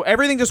Paul. So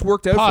everything just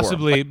worked out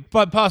possibly,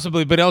 for him.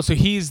 Possibly, but also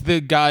he's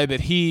the guy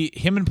that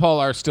him and Paul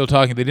are still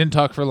talking. They didn't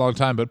talk for a long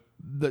time, but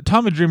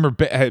Tommy Dreamer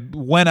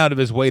went out of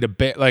his way to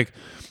like,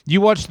 you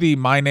watch the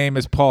My Name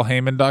is Paul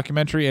Heyman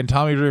documentary, and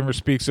Tommy Dreamer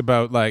speaks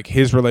about like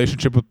his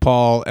relationship with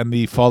Paul and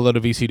the fallout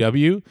of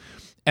ECW.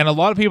 And a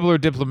lot of people are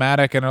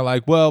diplomatic and are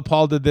like, well,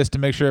 Paul did this to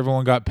make sure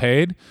everyone got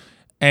paid.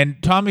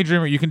 And Tommy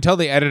Dreamer, you can tell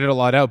they edited a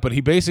lot out, but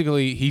he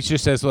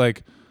just says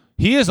like,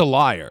 he is a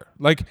liar.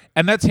 Like,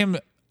 and that's him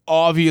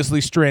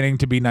obviously straining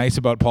to be nice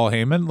about Paul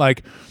Heyman.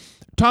 Like,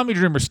 Tommy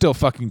Dreamer's still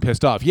fucking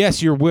pissed off.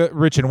 Yes, you're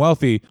rich and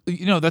wealthy.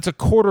 You know, that's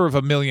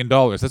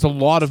 $250,000. That's a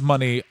lot of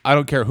money. I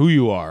don't care who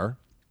you are.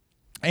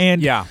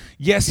 And yeah,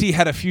 yes, he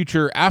had a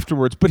future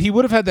afterwards, but he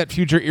would have had that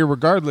future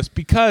irregardless,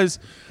 because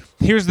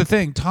here's the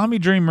thing. Tommy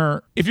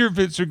Dreamer, if you're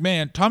Vince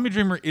McMahon, Tommy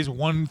Dreamer is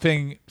one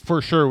thing for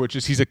sure, which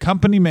is he's a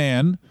company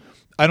man.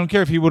 I don't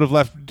care if he would have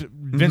left.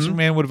 Vince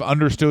McMahon would have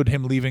understood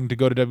him leaving to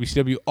go to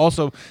WCW.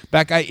 Also,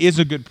 that guy is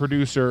a good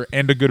producer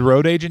and a good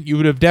road agent. You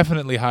would have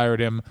definitely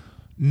hired him.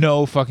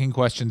 No fucking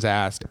questions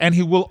asked. And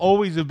he will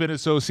always have been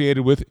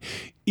associated with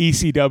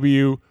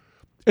ECW,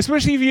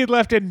 especially if he had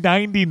left in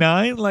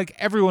 99. Like,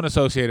 everyone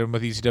associated him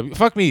with ECW.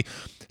 Fuck me.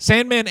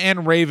 Sandman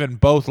and Raven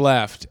both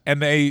left,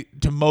 and they,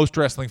 to most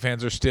wrestling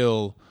fans, are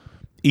still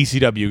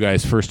ECW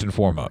guys first and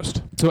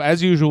foremost. So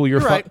as usual, you're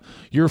right.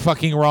 You're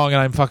fucking wrong,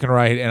 and I'm fucking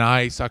right, and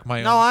I suck my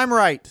own. No, I'm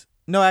right.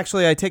 No,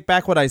 actually, I take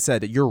back what I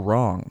said. You're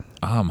wrong.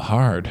 I'm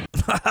hard.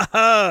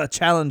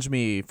 Challenge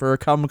me for a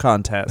cum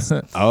contest.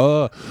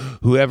 Oh,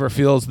 whoever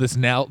fills this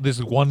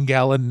 1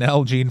 gallon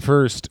Nalgene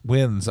first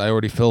wins. I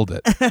already filled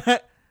it.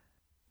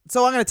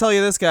 So I'm going to tell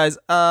you this, guys.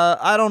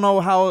 I don't know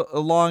how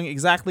long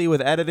exactly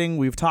with editing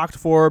we've talked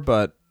for,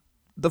 but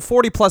the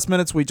 40-plus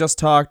minutes we just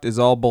talked is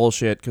all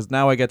bullshit, because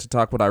now I get to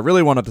talk what I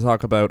really wanted to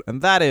talk about,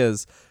 and that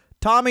is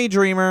Tommy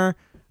Dreamer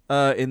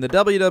in the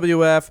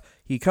WWF.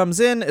 He comes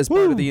in as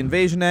part of the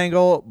Invasion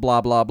angle,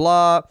 blah, blah,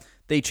 blah.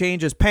 They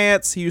change his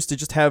pants. He used to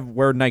just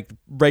wear like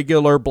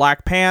regular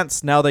black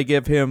pants. Now they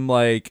give him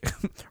like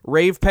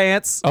rave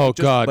pants. Oh,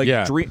 just, God, like,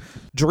 yeah.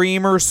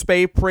 Dreamer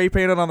spray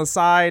painted on the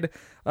side.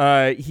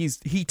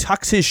 He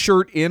tucks his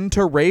shirt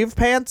into rave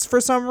pants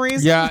for some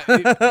reason. Yeah.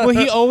 Well,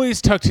 he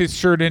always tucks his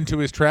shirt into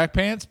his track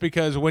pants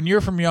because when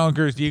you're from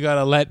Yonkers, you got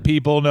to let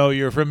people know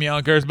you're from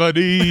Yonkers,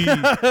 buddy.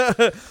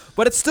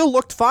 But it still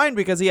looked fine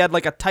because he had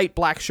like a tight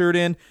black shirt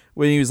in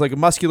when he was like a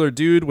muscular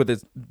dude with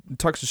his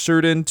tucks his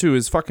shirt into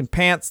his fucking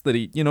pants that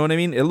he, you know what I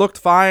mean? It looked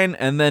fine,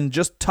 and then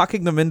just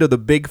tucking them into the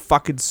big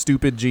fucking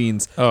stupid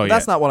jeans. Oh,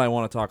 That's not what I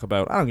want to talk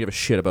about. I don't give a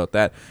shit about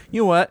that.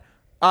 You know what?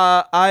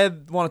 I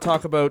want to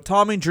talk about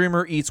Tommy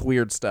Dreamer eats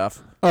weird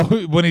stuff.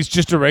 Oh, when he's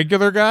just a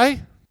regular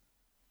guy?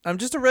 I'm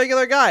just a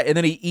regular guy, and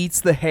then he eats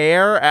the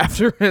hair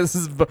after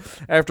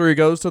he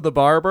goes to the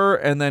barber,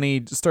 and then he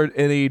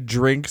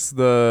drinks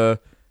the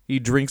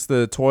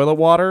toilet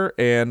water,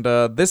 and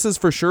this is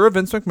for sure a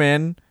Vince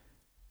McMahon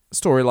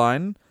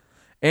storyline.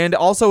 And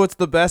also it's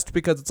the best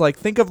because it's like,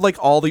 think of like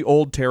all the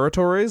old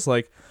territories.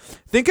 Like,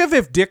 think of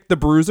if Dick the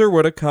Bruiser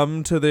would have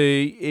come to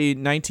the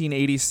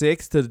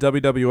 1986 to the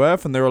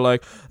WWF and they were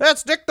like,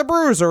 that's Dick the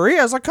Bruiser. He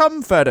has a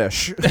cum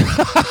fetish.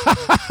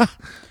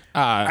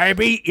 I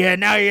beat you,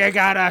 now you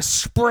gotta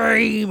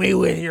spray me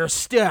with your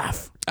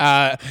stuff.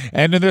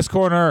 And in this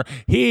corner,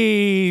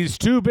 he's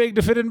too big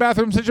to fit in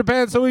bathrooms in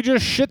Japan, so he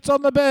just shits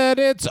on the bed.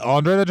 It's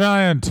Andre the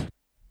Giant.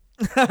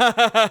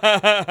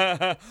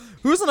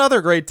 Who's another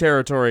great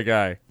territory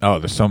guy? Oh,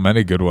 there's so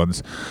many good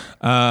ones.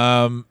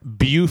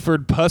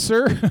 Buford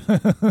Pusser.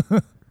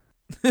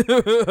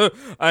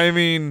 I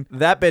mean,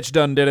 that bitch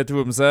done did it to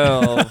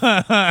himself.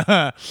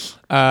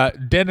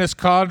 Dennis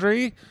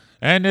Condrey.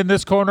 And in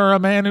this corner, a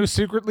man who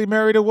secretly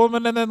married a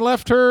woman and then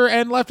left her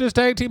and left his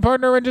tag team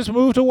partner and just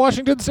moved to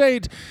Washington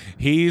State.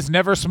 He's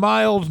never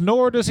smiled,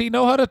 nor does he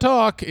know how to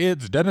talk.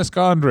 It's Dennis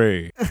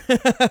Condrey.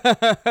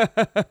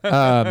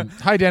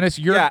 Hi, Dennis.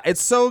 Yeah,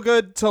 it's so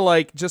good to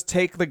like just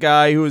take the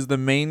guy who is the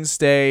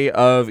mainstay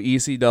of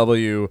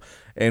ECW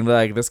and be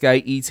like, this guy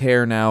eats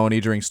hair now and he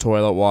drinks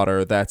toilet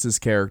water. That's his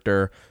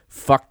character.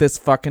 Fuck this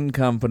fucking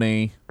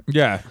company.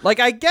 Yeah. Like,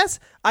 I guess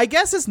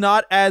it's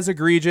not as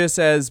egregious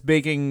as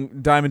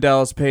making Diamond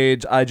Dallas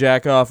Page I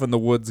jack off in the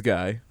woods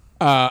guy.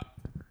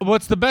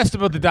 What's the best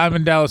about the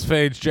Diamond Dallas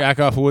Page jack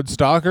off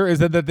Woodstalker is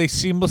that they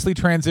seamlessly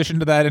transitioned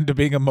to that into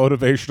being a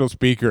motivational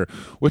speaker,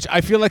 which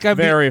I feel like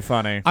very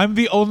funny. I'm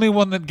the only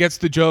one that gets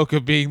the joke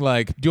of being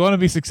like, do you want to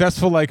be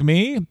successful like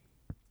me?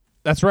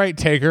 That's right,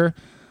 Taker.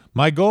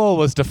 My goal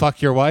was to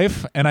fuck your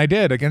wife, and I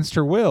did against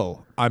her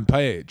will. I'm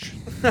Page.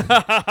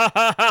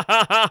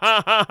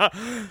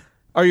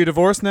 Are you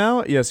divorced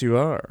now? Yes, you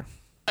are.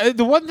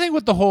 The one thing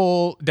with the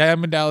whole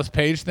Diamond Dallas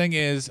Page thing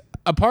is,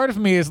 a part of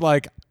me is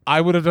like, I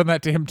would have done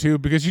that to him too,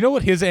 because you know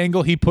what his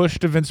angle he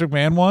pushed to Vince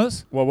McMahon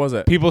was? What was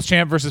it? People's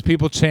Champ versus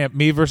People's Champ,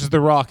 me versus The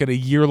Rock in a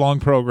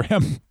year-long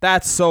program.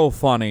 That's so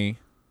funny.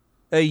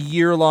 A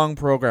year-long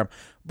program.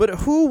 But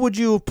who would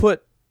you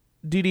put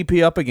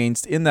DDP up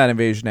against in that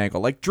Invasion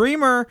angle? Like,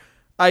 Dreamer,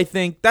 I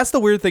think, that's the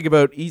weird thing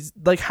about, he's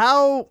like,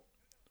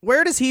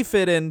 where does he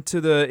fit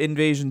into the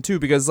Invasion too?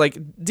 Because like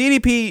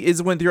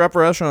DDP went through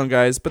upper echelon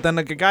guys, but then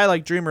like a guy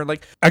like Dreamer,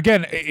 like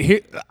again,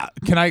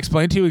 can I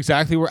explain to you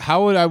exactly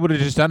how I would have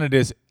just done it?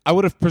 Is I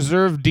would have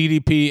preserved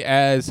DDP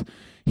as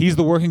he's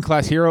the working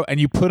class hero, and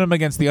you put him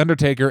against the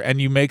Undertaker, and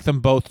you make them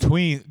both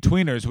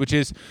tweeners, which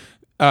is.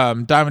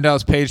 Diamond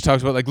Dallas Page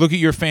talks about like, look at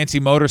your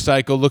fancy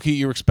motorcycle, look at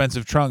your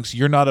expensive trunks.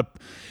 You're not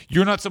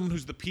someone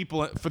who's the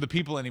people for the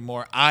people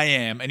anymore. I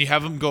am, and you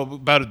have him go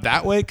about it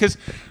that way because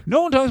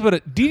no one talks about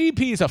it.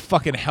 DDP is a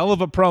fucking hell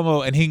of a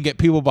promo, and he can get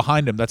people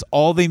behind him. That's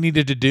all they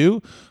needed to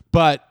do,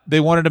 but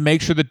they wanted to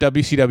make sure that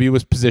WCW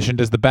was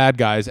positioned as the bad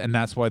guys, and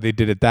that's why they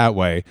did it that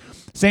way.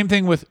 Same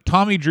thing with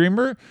Tommy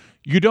Dreamer.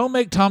 You don't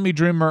make Tommy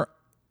Dreamer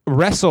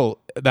wrestle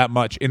that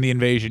much in the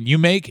Invasion. You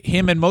make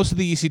him and most of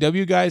the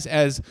ECW guys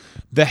as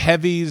the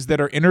heavies that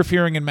are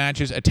interfering in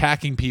matches,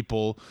 attacking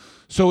people.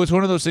 So it's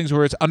one of those things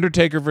where it's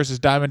Undertaker versus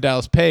Diamond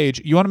Dallas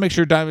Page. You want to make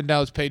sure Diamond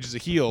Dallas Page is a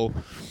heel.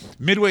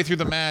 Midway through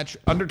the match,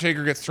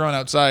 Undertaker gets thrown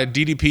outside.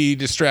 DDP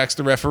distracts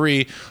the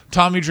referee.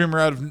 Tommy Dreamer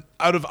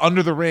out of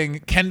under the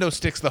ring, kendo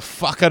sticks the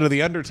fuck out of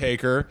the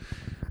Undertaker.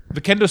 The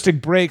kendo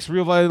stick breaks,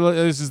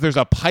 realizes there's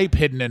a pipe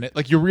hidden in it.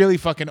 Like, you really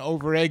fucking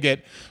over-egg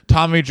it.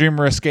 Tommy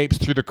Dreamer escapes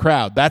through the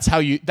crowd. That's how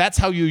you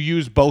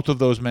use both of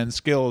those men's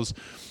skills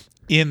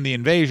in the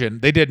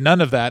Invasion. They did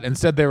none of that.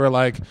 Instead, they were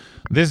like,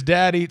 this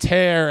dad eats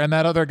hair and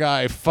that other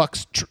guy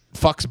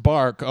fucks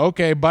bark.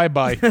 Okay,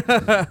 bye-bye.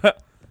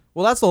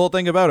 Well, that's the whole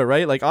thing about it,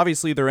 right? Like,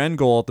 obviously, their end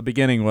goal at the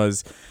beginning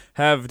was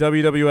have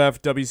WWF,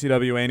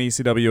 WCW, and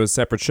ECW as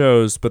separate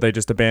shows, but they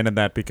just abandoned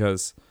that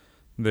because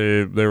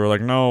they were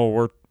like,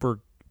 no,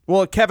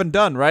 Well, Kevin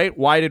Dunn, right?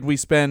 Why did we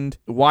spend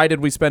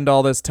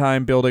all this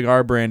time building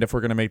our brand if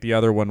we're going to make the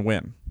other one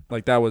win?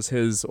 Like, that was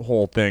his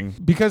whole thing.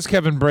 Because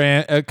Kevin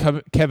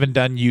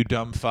Dunn, you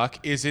dumb fuck,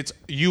 it's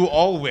you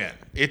all win.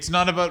 It's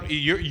not about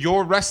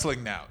you're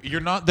wrestling now.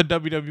 You're not the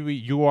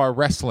WWE. You are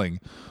wrestling.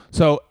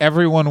 So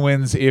everyone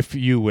wins if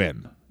you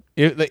win.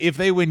 If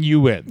they win, you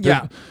win.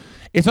 Yeah.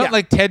 It's not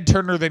like Ted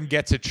Turner then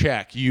gets a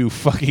check. You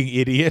fucking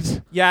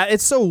idiot. Yeah,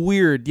 it's so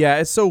weird.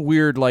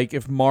 Like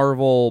if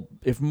Marvel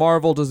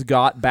just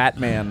got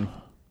Batman,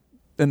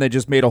 and they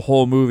just made a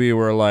whole movie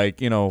where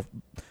like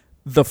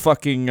the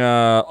fucking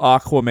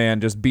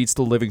Aquaman just beats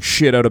the living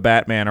shit out of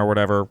Batman or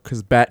whatever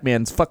because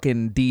Batman's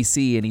fucking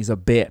DC and he's a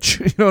bitch.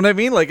 You know what I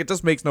mean? Like, it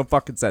just makes no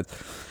fucking sense.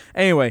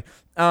 Anyway,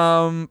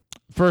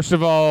 first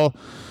of all,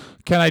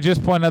 can I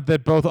just point out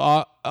that both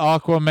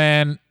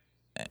Aquaman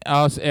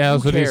also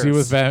DC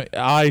with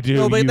Batman? I do.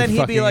 No, but then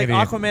he'd be like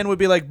idiot. Aquaman would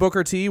be like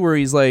Booker T, where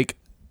he's like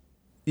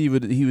he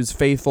was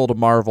faithful to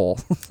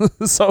Marvel,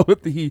 so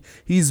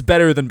he's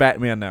better than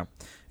Batman now.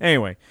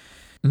 Anyway.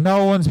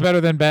 No one's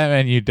better than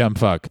Batman, you dumb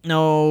fuck.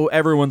 No,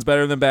 everyone's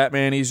better than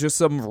Batman. He's just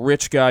some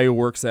rich guy who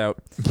works out.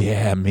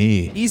 Yeah,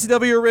 me.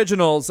 ECW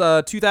Originals,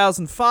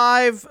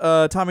 2005.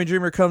 Tommy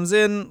Dreamer comes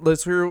in.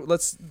 Let's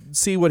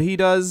see what he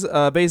does.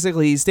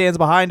 Basically, he stands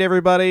behind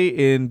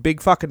everybody in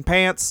big fucking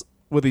pants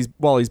while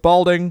he's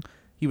balding.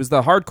 He was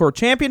the hardcore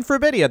champion for a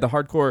bit. He had the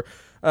hardcore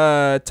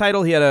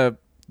title. He had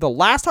the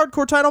last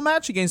hardcore title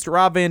match against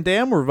Rob Van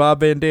Dam, where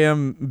Rob Van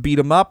Dam beat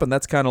him up, and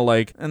that's kind of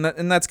like, and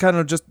that's kind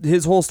of just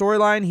his whole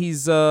storyline.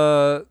 He's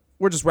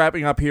we're just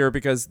wrapping up here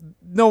because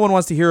no one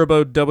wants to hear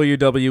about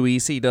WWE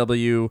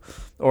CW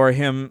or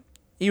him.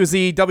 He was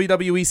the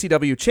WWE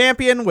CW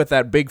champion with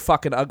that big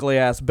fucking ugly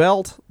ass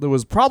belt. There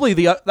was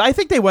probably I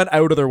think they went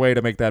out of their way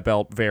to make that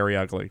belt very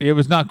ugly. It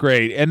was not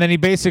great. And then he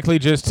basically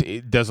just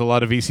does a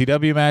lot of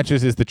ECW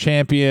matches, is the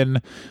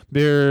champion.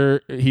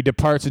 He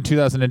departs in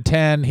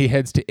 2010. He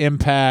heads to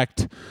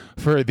Impact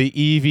for the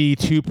EV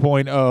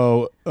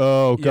 2.0.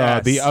 Oh, God.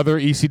 Yes. The other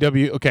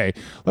ECW. Okay,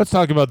 let's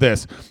talk about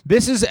this.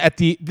 This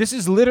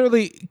is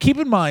literally, keep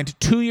in mind,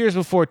 2 years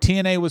before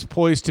TNA was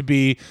poised to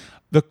be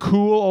the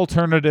cool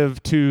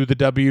alternative to the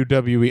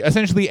WWE,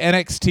 essentially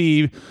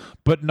NXT,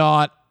 but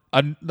not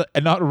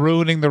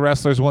ruining the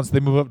wrestlers once they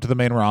move up to the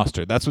main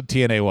roster. That's what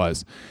TNA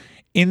was.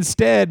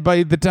 Instead,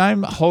 by the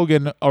time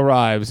Hogan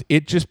arrives,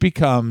 it just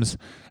becomes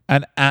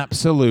an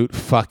absolute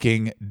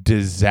fucking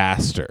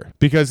disaster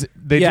because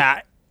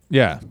Yeah.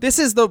 Yeah. This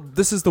is the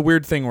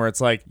weird thing where it's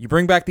like you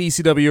bring back the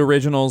ECW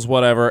originals,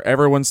 whatever.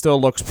 Everyone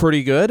still looks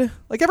pretty good.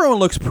 Like, everyone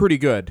looks pretty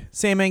good.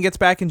 Sandman gets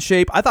back in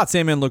shape. I thought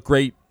Sandman looked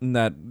great in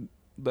that.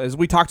 As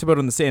we talked about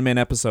in the Sandman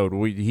episode,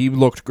 he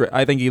looked great.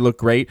 I think he looked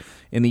great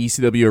in the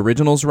ECW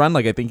Originals run.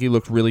 Like, I think he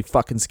looked really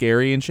fucking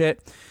scary and shit.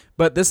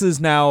 But this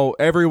is now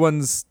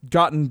everyone's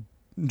gotten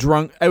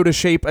drunk, out of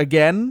shape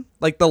again.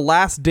 Like, the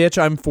last ditch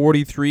I'm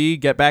 43,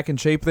 get back in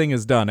shape thing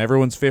is done.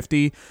 Everyone's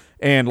 50,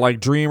 and like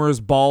Dreamer's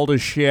bald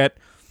as shit.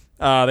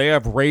 They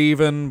have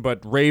Raven, but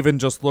Raven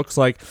just looks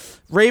like...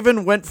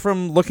 Raven went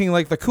from looking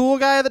like the cool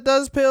guy that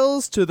does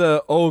pills to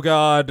the, oh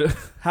God,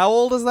 how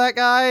old is that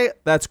guy?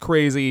 That's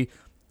crazy.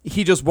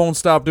 He just won't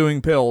stop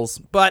doing pills.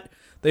 But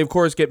they, of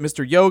course, get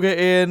Mr.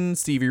 Yoga in,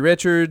 Stevie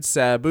Richards,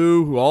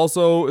 Sabu, who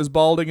also is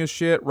balding as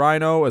shit,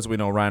 Rhino. As we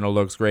know, Rhino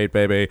looks great,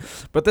 baby.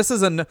 But this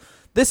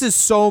is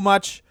so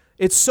much...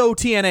 It's so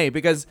TNA,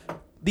 because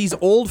these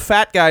old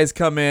fat guys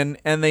come in,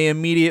 and they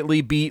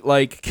immediately beat,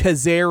 like,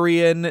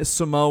 Kazarian,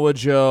 Samoa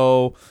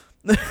Joe...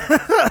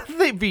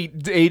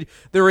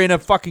 They're in a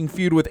fucking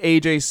feud with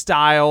AJ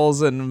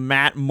Styles and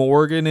Matt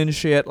Morgan and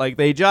shit. Like,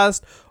 they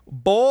just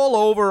bowl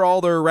over all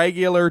their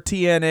regular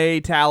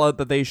TNA talent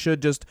that they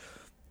should just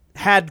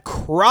had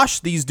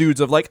crushed these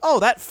dudes of like, oh,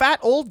 that fat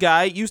old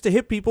guy used to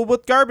hit people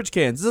with garbage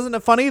cans. Isn't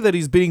it funny that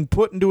he's being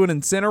put into an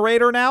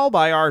incinerator now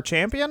by our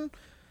champion?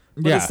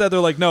 But Yeah. instead they're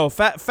like, no,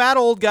 fat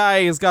old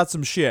guy has got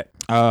some shit.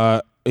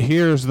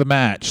 Here's the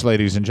match,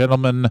 ladies and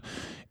gentlemen.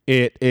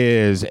 It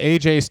is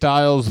AJ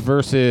Styles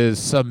versus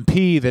some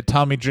pea that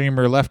Tommy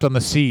Dreamer left on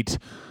the seat.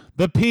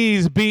 The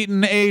pea's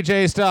beaten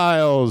AJ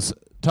Styles.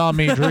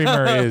 Tommy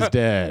Dreamer is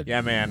dead.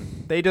 Yeah,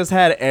 man. They just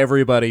had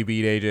everybody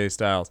beat AJ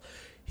Styles.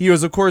 He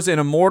was, of course, an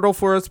Immortal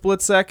for a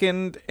split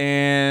second,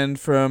 and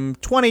from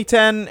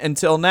 2010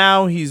 until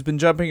now, he's been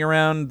jumping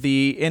around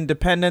the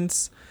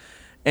Independents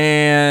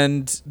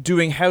and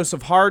doing House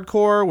of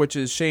Hardcore, which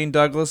is Shane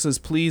Douglas's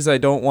Please I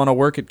Don't Want to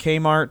Work at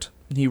Kmart.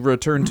 He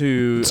returned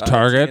to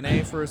Target.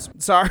 TNA for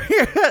sorry.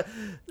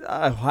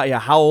 Yeah,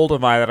 how old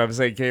am I that I'm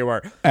saying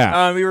Kmart?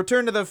 Yeah. He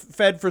returned to the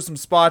Fed for some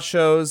spot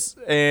shows,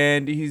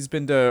 and he's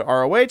been to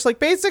ROH. Like,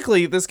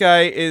 basically, this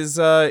guy is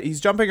he's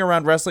jumping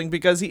around wrestling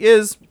because he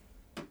is,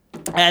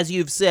 as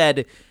you've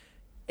said,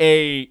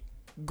 a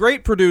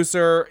great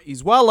producer.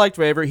 He's well liked,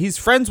 whatever. He's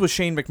friends with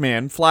Shane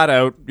McMahon, flat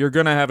out. You're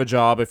gonna have a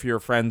job if you're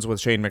friends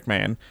with Shane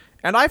McMahon.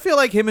 And I feel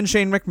like him and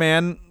Shane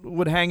McMahon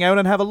would hang out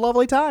and have a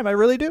lovely time. I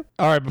really do.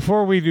 All right,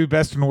 before we do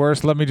best and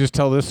worst, let me just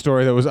tell this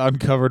story that was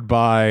uncovered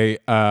by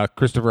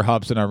Christopher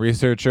Hobson, our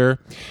researcher.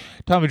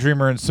 Tommy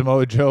Dreamer and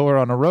Samoa Joe are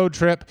on a road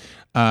trip.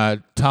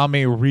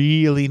 Tommy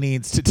really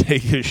needs to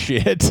take a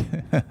shit.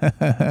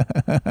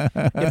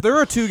 If there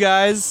are two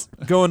guys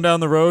going down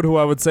the road who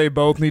I would say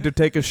both need to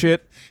take a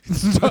shit,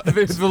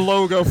 the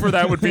logo for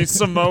that would be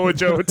Samoa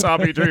Joe and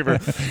Tommy Dreamer.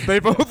 They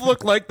both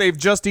look like they've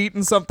just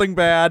eaten something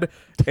bad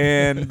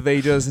and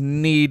they just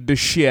need to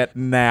shit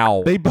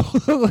now. They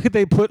both look like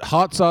they put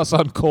hot sauce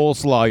on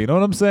coleslaw. You know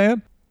what I'm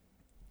saying?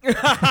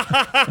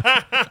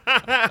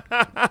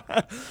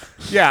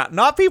 Yeah,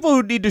 not people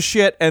who need to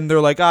shit and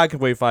they're like, I can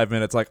wait 5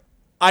 minutes. Like,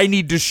 I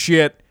need to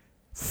shit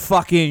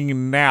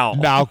fucking now.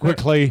 Now,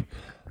 quickly.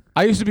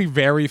 I used to be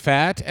very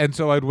fat, and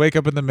so I'd wake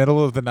up in the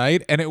middle of the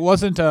night, and it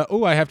wasn't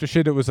I have to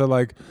shit. It was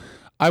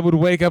I would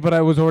wake up and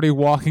I was already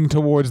walking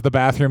towards the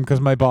bathroom because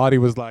my body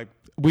was like,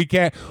 we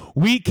can't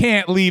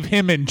leave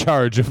him in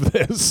charge of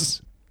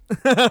this.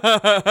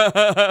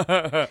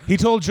 He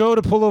told Joe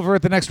to pull over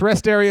at the next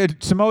rest area.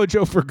 Samoa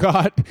Joe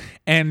forgot,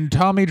 and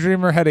Tommy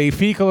Dreamer had a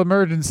fecal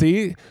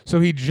emergency, so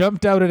he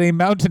jumped out at a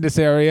mountainous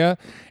area,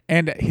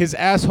 and his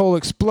asshole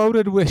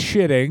exploded with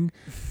shitting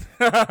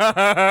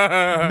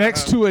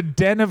next to a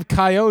den of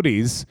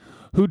coyotes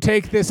who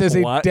take this as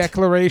a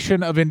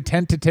declaration of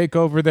intent to take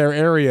over their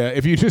area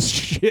if you just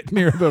shit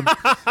near them.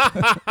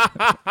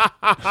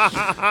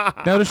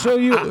 Now, to show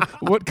you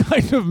what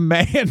kind of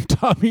man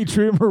Tommy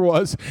Dreamer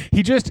was,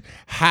 he just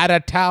had a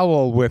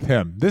towel with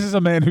him. This is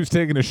a man who's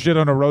taking a shit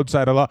on a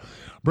roadside a lot.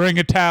 Bring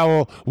a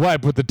towel,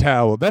 wipe with the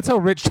towel. That's how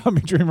rich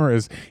Tommy Dreamer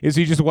is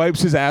he just wipes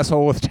his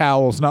asshole with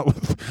towels, not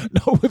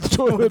with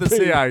toilet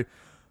paper.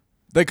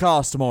 They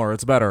cost more.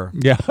 It's better.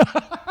 Yeah.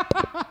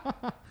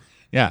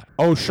 Yeah.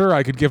 Oh, sure,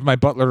 I could give my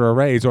butler a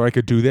raise, or I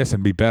could do this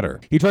and be better.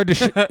 He tried to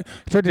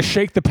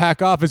shake the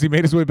pack off as he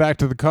made his way back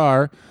to the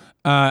car.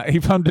 He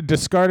found a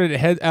discarded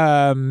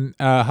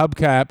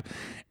hubcap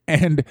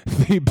and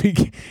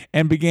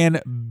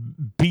began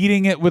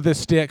beating it with a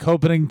stick,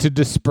 hoping to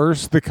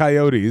disperse the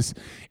coyotes.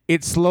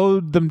 It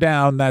slowed them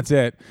down. That's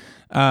it.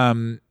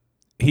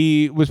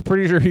 He was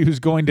pretty sure he was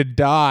going to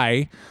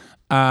die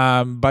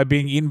by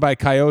being eaten by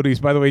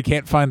coyotes. By the way, he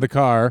can't find the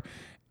car.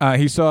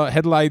 He saw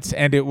headlights,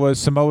 and it was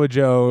Samoa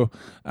Joe.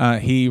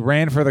 He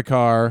ran for the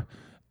car,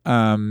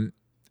 and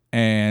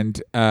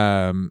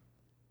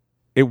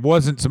it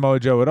wasn't Samoa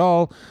Joe at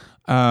all.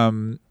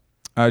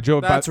 Joe.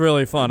 That's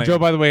really funny. Joe,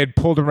 by the way, had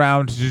pulled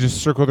around to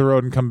just circle the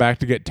road and come back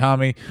to get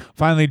Tommy.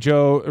 Finally,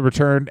 Joe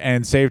returned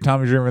and saved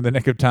Tommy Dreamer in the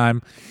nick of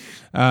time.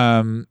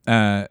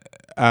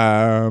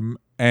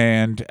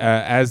 And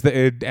as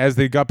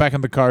they got back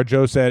in the car,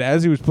 Joe said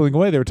as he was pulling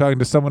away, they were talking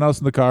to someone else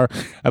in the car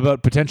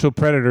about potential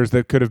predators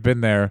that could have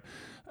been there.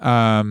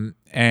 And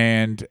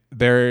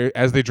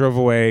as they drove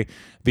away,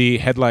 the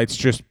headlights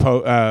just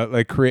looked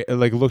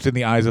in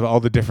the eyes of all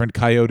the different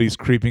coyotes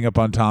creeping up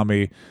on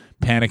Tommy,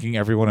 panicking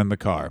everyone in the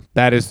car.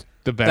 That is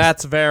the best.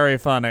 That's very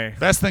funny.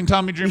 Best thing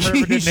Tommy Dreamer ever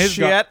did in his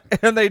shit,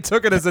 and they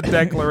took it as a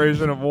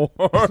declaration of war.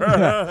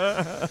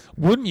 Yeah.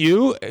 Wouldn't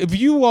you? If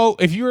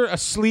you're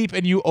asleep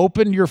and you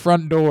opened your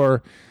front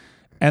door,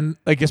 and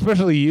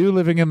especially you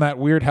living in that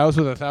weird house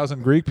with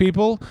 1,000 Greek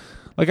people,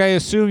 I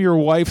assume your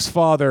wife's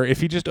father,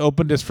 if he just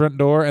opened his front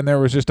door and there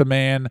was just a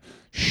man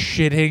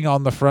shitting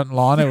on the front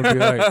lawn, it would be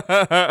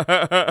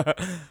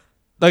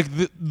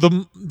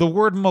the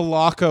word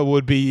Malacca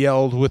would be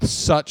yelled with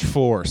such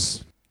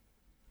force.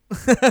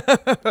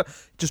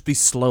 Just be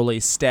slowly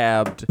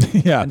stabbed.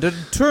 Yeah. And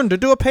turn to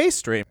do a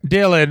pastry.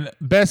 Dylan,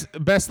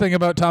 best thing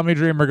about Tommy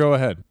Dreamer, go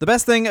ahead. The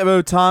best thing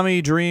about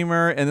Tommy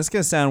Dreamer, and this is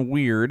going to sound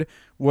weird,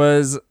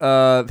 was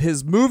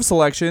his move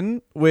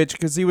selection,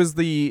 because he was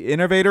the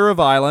innovator of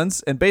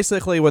violence, and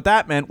basically what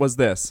that meant was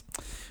this.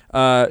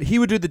 He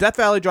would do the Death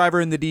Valley Driver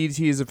and the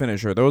DDT as a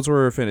finisher. Those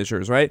were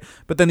finishers, right?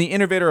 But then the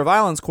innovator of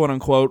violence, quote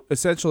unquote,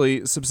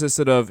 essentially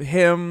subsisted of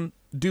him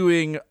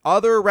doing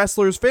other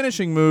wrestlers'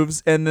 finishing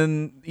moves and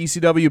then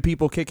ECW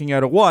people kicking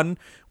out of one,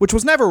 which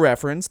was never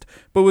referenced,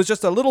 but was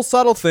just a little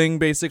subtle thing,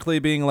 basically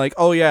being like,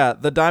 oh yeah,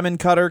 the Diamond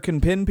Cutter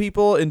can pin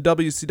people in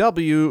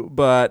WCW,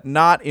 but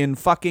not in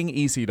fucking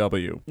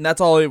ECW. And that's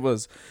all it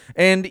was.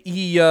 And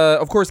he,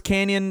 of course,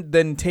 Kanyon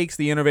then takes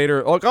the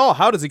innovator, oh,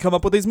 how does he come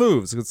up with these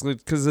moves?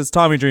 Because it's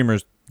Tommy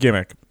Dreamer's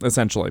gimmick,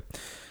 essentially.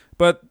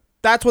 But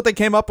that's what they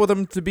came up with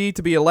him to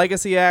be a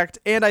legacy act,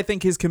 and I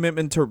think his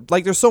commitment to,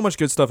 there's so much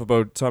good stuff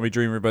about Tommy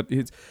Dreamer, but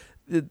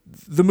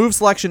the move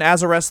selection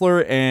as a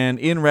wrestler and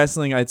in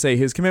wrestling, I'd say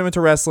his commitment to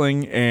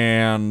wrestling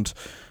and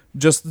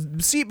just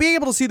being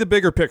able to see the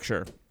bigger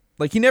picture.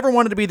 He never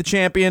wanted to be the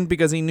champion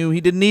because he knew he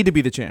didn't need to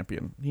be the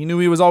champion. He knew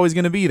he was always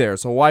going to be there,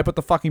 so why put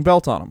the fucking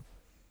belt on him?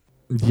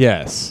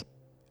 Yes.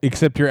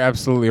 Except you're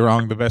absolutely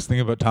wrong. The best thing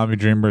about Tommy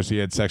Dreamer is he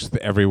had sex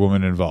with every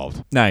woman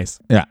involved. Nice.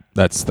 Yeah,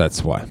 that's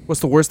why.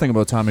 What's the worst thing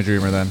about Tommy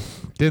Dreamer then?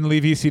 Didn't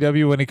leave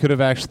ECW when he could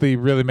have actually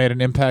really made an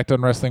impact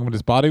on wrestling when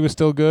his body was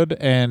still good,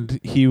 and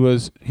he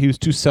was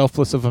too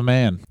selfless of a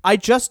man. I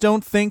just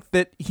don't think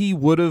that he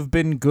would have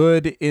been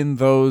good in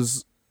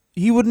those.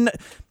 He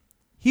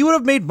he would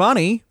have made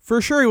money. For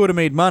sure he would have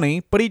made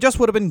money, but he just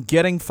would have been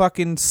getting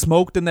fucking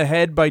smoked in the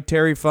head by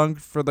Terry Funk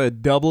for the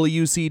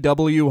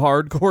WCW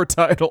hardcore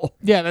title.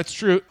 Yeah, that's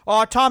true.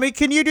 Oh, Tommy,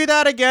 can you do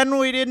that again?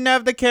 We didn't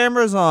have the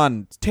cameras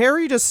on.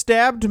 Terry just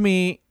stabbed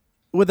me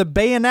with a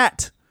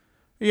bayonet.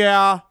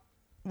 Yeah,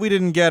 we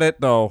didn't get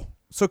it, though.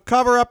 So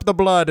cover up the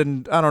blood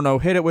and, I don't know,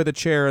 hit it with a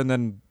chair and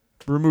then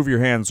remove your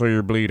hand so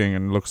you're bleeding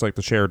and it looks like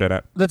the chair did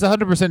it. That's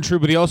 100% true,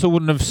 but he also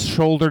wouldn't have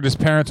shouldered his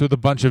parents with a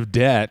bunch of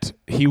debt.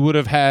 He would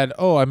have had,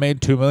 I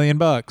made $2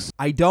 million.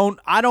 I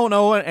don't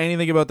know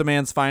anything about the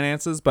man's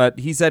finances, but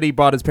he said he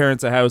bought his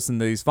parents a house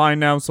and that he's fine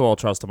now, so I'll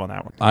trust him on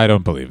that one. I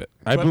don't believe it.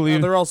 I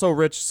believe they're also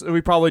rich. So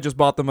we probably just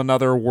bought them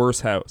another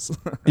worse house.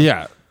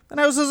 Yeah. And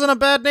house is in a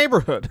bad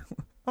neighborhood.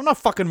 I'm not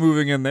fucking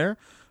moving in there,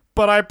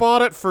 but I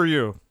bought it for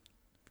you.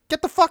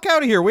 Get the fuck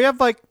out of here. We have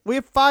 5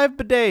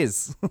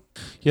 bidets.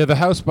 Yeah, the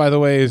house, by the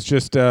way, is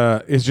just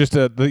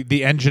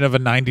the engine of a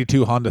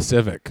 '92 Honda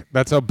Civic.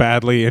 That's how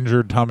badly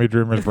injured Tommy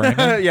Dreamer's brain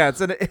is. Yeah,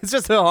 it's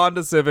just a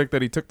Honda Civic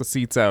that he took the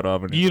seats out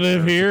of. And You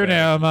live here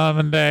now, Mom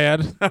and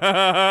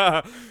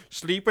Dad.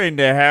 Sleep in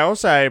the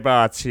house I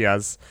bought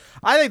yes.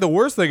 I think the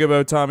worst thing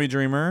about Tommy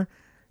Dreamer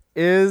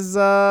is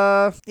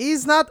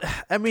he's not.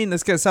 I mean,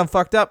 this gonna sound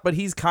fucked up, but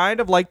he's kind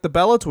of like the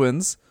Bella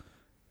Twins.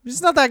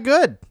 He's not that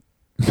good.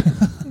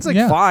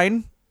 It's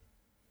fine.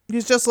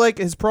 He's just like,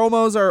 his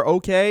promos are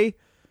okay.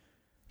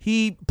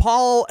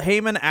 Paul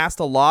Heyman asked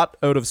a lot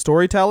out of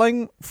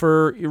storytelling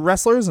for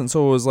wrestlers, and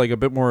so it was like a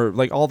bit more,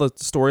 like all the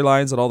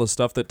storylines and all the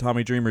stuff that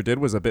Tommy Dreamer did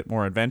was a bit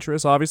more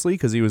adventurous, obviously,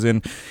 because he was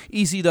in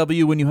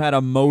ECW when you had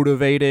a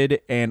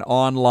motivated and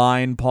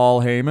online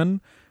Paul Heyman,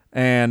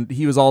 and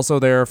he was also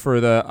there for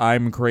the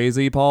I'm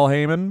Crazy Paul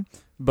Heyman.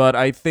 But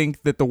I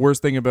think that the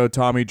worst thing about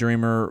Tommy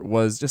Dreamer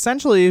was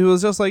essentially he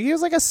was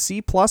like a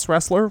C+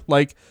 wrestler.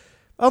 Like,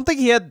 I don't think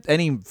he had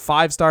any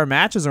 5-star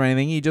matches or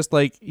anything. He just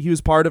he was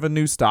part of a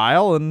new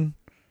style and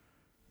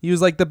he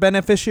was like the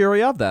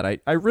beneficiary of that.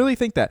 I really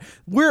think that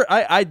we're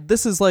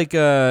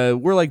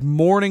like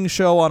morning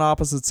show on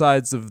opposite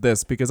sides of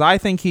this, because I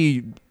think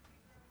he,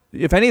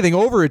 if anything,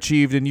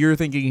 overachieved and you're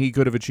thinking he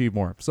could have achieved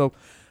more. So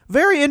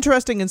very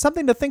interesting and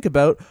something to think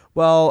about.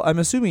 Well, I'm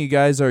assuming you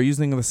guys are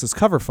using this as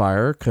cover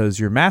fire because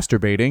you're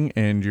masturbating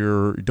and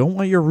you don't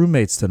want your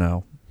roommates to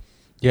know.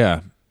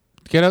 Yeah.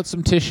 Get out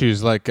some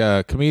tissues, like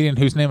a comedian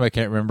whose name I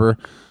can't remember.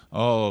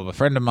 Oh, a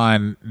friend of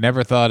mine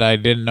never thought I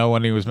didn't know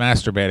when he was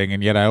masturbating,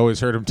 and yet I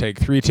always heard him take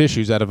 3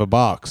 tissues out of a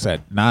box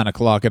at 9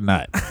 o'clock at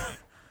night.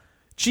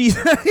 Gee,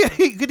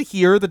 you could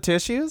hear the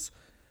tissues?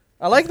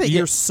 I like that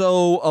you're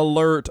so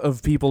alert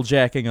of people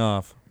jacking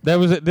off.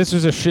 This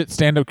was a shit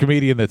stand-up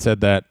comedian that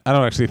said that. I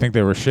don't actually think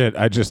they were shit.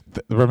 I just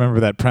remember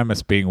that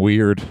premise being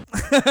weird.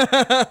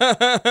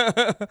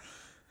 I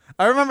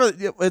remember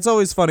it's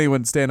always funny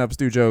when stand-ups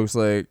do jokes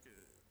like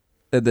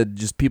that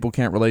just people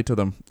can't relate to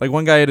them. Like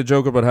one guy had a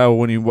joke about how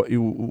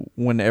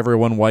when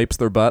everyone wipes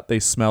their butt, they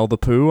smell the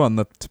poo on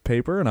the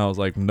paper, and I was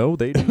like, no,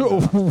 they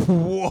don't.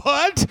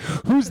 What?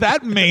 Who's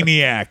that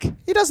maniac?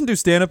 He doesn't do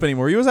stand-up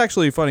anymore. He was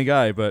actually a funny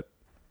guy, but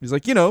he's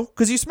like,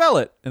 because you smell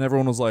it, and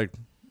everyone was like,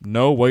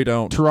 no, we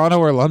don't. Toronto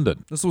or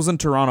London? This was in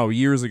Toronto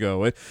years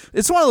ago.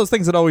 It's one of those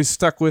things that always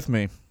stuck with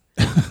me.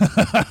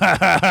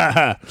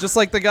 Just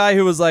like the guy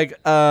who was like,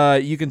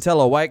 you can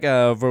tell a white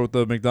guy wrote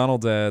the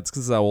McDonald's ads,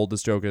 because this is how old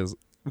this joke is.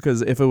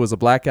 Because if it was a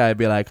black guy, I'd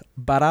be like,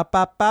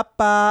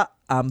 ba-da-ba-ba-ba,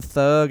 I'm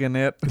thugging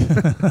it.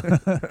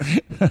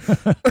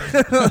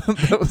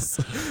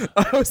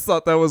 I always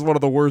thought that was one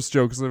of the worst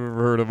jokes I've ever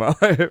heard in my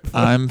life.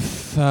 I'm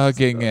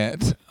thugging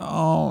it.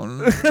 Oh,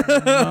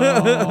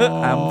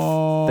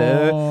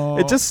 no.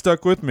 It just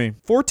stuck with me.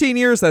 14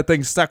 years that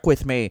thing stuck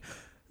with me.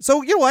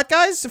 So, you know what,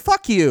 guys?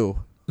 Fuck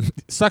you.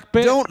 Suck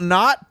bit. Don't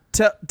not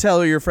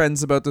tell your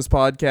friends about this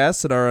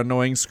podcast and our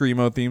annoying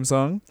Screamo theme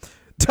song.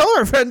 Tell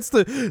our friends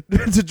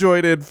to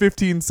join in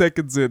 15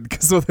 seconds in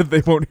so that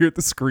they won't hear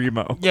the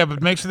Screamo. Yeah,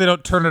 but make sure they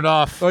don't turn it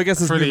off I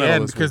guess it's for the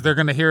end, because because they're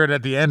going to hear it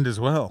at the end as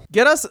well.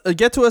 Get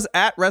to us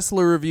at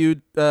Wrestler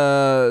Review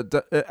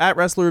at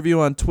Wrestler Review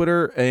on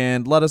Twitter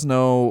and let us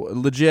know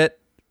legit,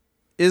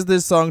 is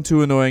this song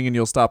too annoying, and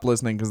you'll stop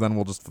listening, because then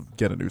we'll just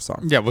get a new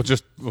song. Yeah,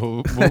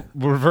 we'll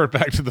revert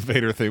back to the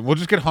Vader thing. We'll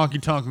just get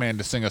Honky Tonk Man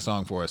to sing a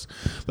song for us.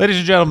 Ladies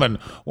and gentlemen,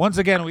 once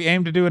again, we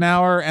aim to do an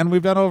hour, and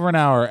we've done over an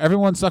hour.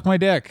 Everyone suck my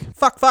dick.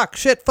 Fuck,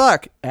 shit,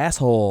 fuck,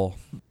 asshole.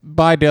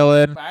 Bye,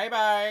 Dylan.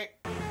 Bye.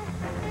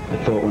 I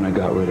thought when I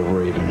got rid of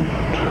Raven,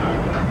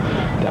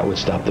 that would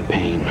stop the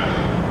pain.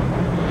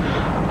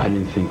 I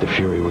didn't think the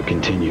fury would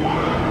continue.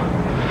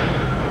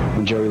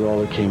 When Jerry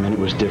Lawler came in, it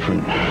was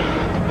different.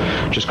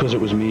 Just because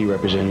it was me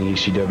representing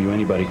ECW,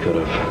 anybody could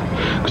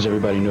have. Because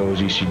everybody knows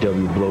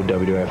ECW would blow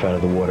WWF out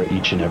of the water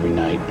each and every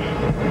night.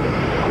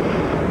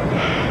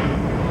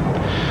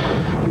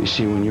 But you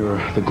see, when you're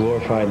the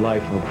glorified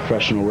life of a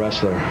professional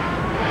wrestler,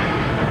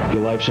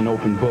 your life's an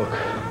open book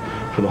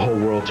for the whole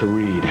world to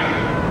read.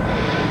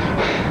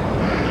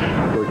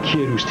 Or a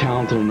kid who's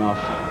talented enough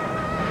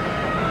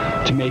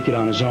to make it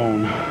on his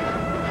own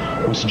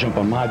wants to jump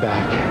on my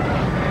back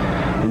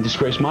and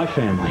disgrace my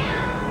family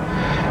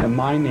and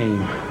my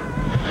name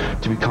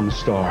to become a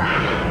star.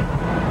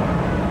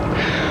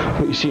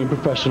 But you see, in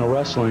professional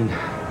wrestling,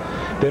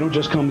 they don't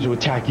just come to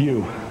attack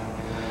you.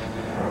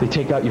 They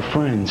take out your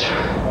friends.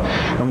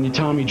 And when you're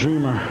Tommy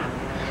Dreamer,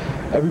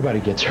 everybody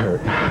gets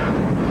hurt.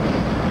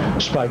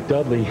 Spike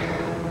Dudley,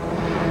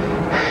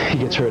 he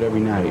gets hurt every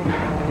night.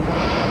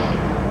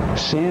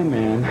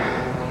 Sandman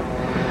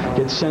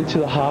gets sent to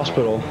the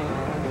hospital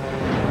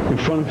in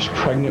front of his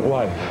pregnant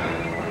wife.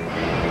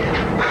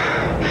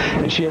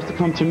 And she has to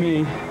come to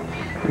me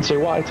and say,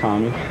 why,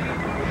 Tommy?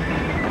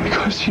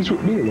 Because he's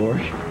with me,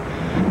 Lori.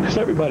 Because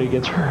everybody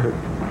gets hurt.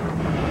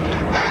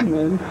 And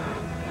then,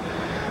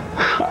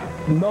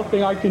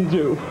 nothing I can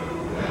do.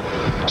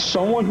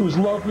 Someone who's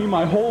loved me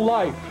my whole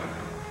life.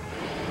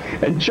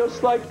 And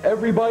just like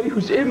everybody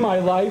who's in my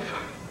life,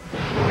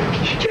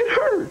 you get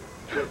hurt.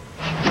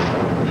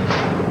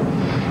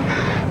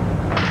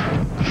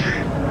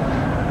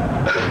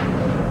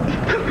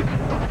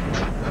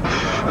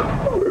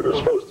 We were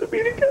supposed to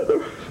be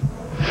together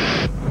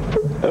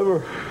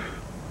forever.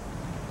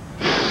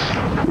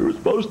 We were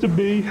supposed to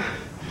be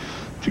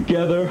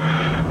together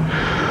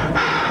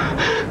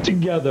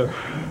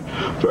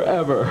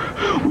forever.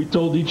 We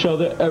told each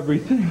other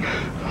everything.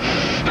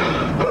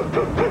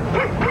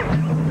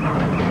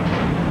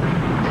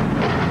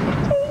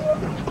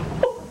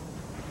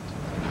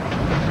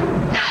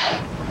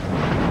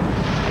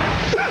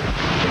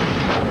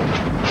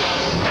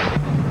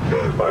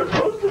 We're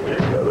supposed to be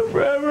together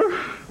forever.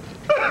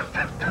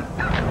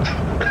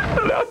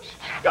 And now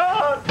she's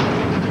gone.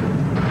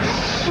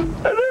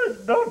 And there's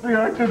nothing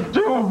I can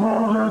do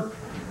about it.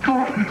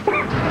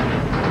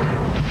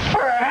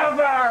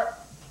 Forever!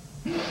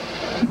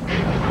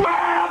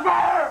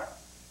 Forever!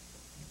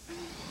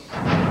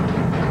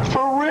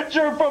 For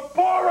richer, for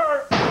poorer!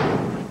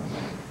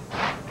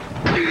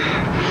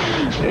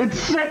 In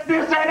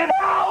sickness and in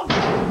health!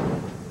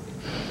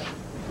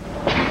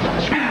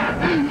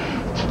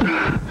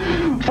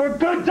 For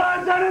good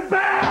times and in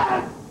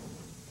bad!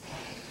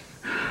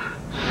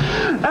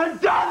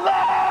 And Dudley!